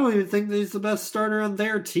do, but I don't even think that he's the best starter on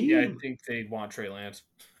their team. Yeah, I think they want Trey Lance.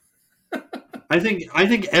 I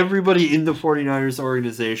think everybody in the 49ers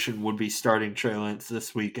organization would be starting Trey Lance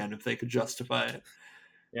this weekend if they could justify it.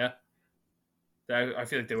 Yeah. I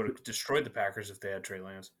feel like they would have destroyed the Packers if they had Trey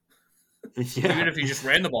Lance. Yeah. Even if he just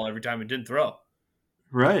ran the ball every time and didn't throw.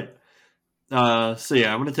 Right. I'm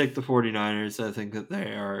going to take the 49ers. I think that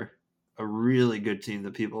they are a really good team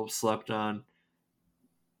that people have slept on.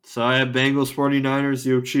 So I have Bengals, 49ers,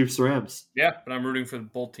 you have Chiefs, Rams. Yeah, but I'm rooting for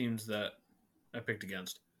both teams that I picked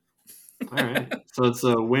against. All right. So it's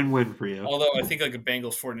a win-win for you. Although I think like a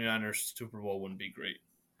Bengals 49ers Super Bowl wouldn't be great.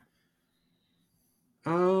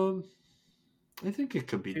 I think it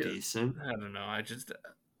could be decent. I don't know.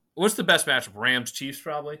 What's the best matchup? Rams, Chiefs,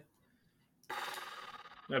 probably.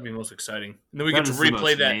 That'd be most exciting. And then we get to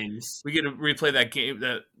replay that. Games. We get to replay that game,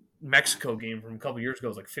 that Mexico game from a couple years ago. It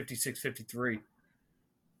was like 56-53.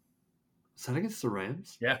 Is that against the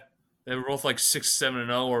Rams? Yeah, they were both like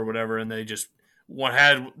 6-7-0 or whatever, and they just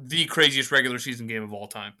had the craziest regular season game of all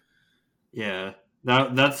time. Yeah,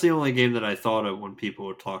 that's the only game that I thought of when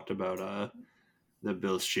people talked about the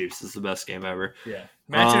Bills Chiefs is the best game ever. Yeah.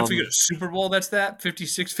 Imagine if we get a Super Bowl that's that,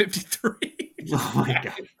 56-53. Oh, my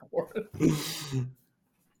God.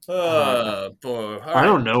 Boy. Right. I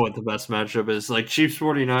don't know what the best matchup is. Like Chiefs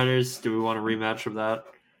 49ers, do we want a rematch of that?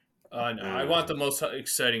 No. I want the most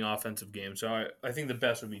exciting offensive game. So I think the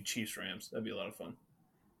best would be Chiefs Rams. That'd be a lot of fun.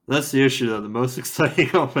 That's the issue, though. The most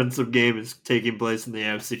exciting offensive game is taking place in the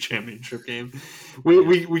AFC Championship game.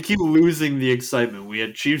 We keep losing the excitement. We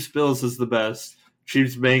had Chiefs Bills as the best.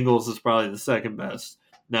 Chiefs Bengals is probably the second best.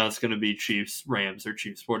 Now it's going to be Chiefs Rams or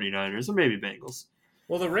Chiefs 49ers or maybe Bengals.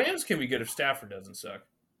 Well, the Rams can be good if Stafford doesn't suck.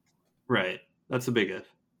 Right. That's a big if.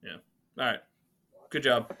 Yeah. All right. Good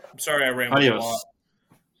job. I'm sorry I rambled a lot.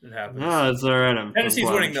 It happens. No, it's all right. Tennessee's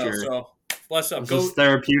winning though, so bless up. Was this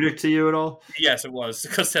therapeutic to you at all? Yes, it was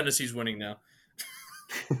because Tennessee's winning now.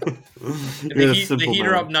 The Heat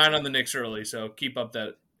are up 9 on the Knicks early, so keep up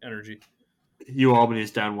that energy.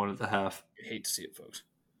 Albany's down 1.5. I hate to see it, folks.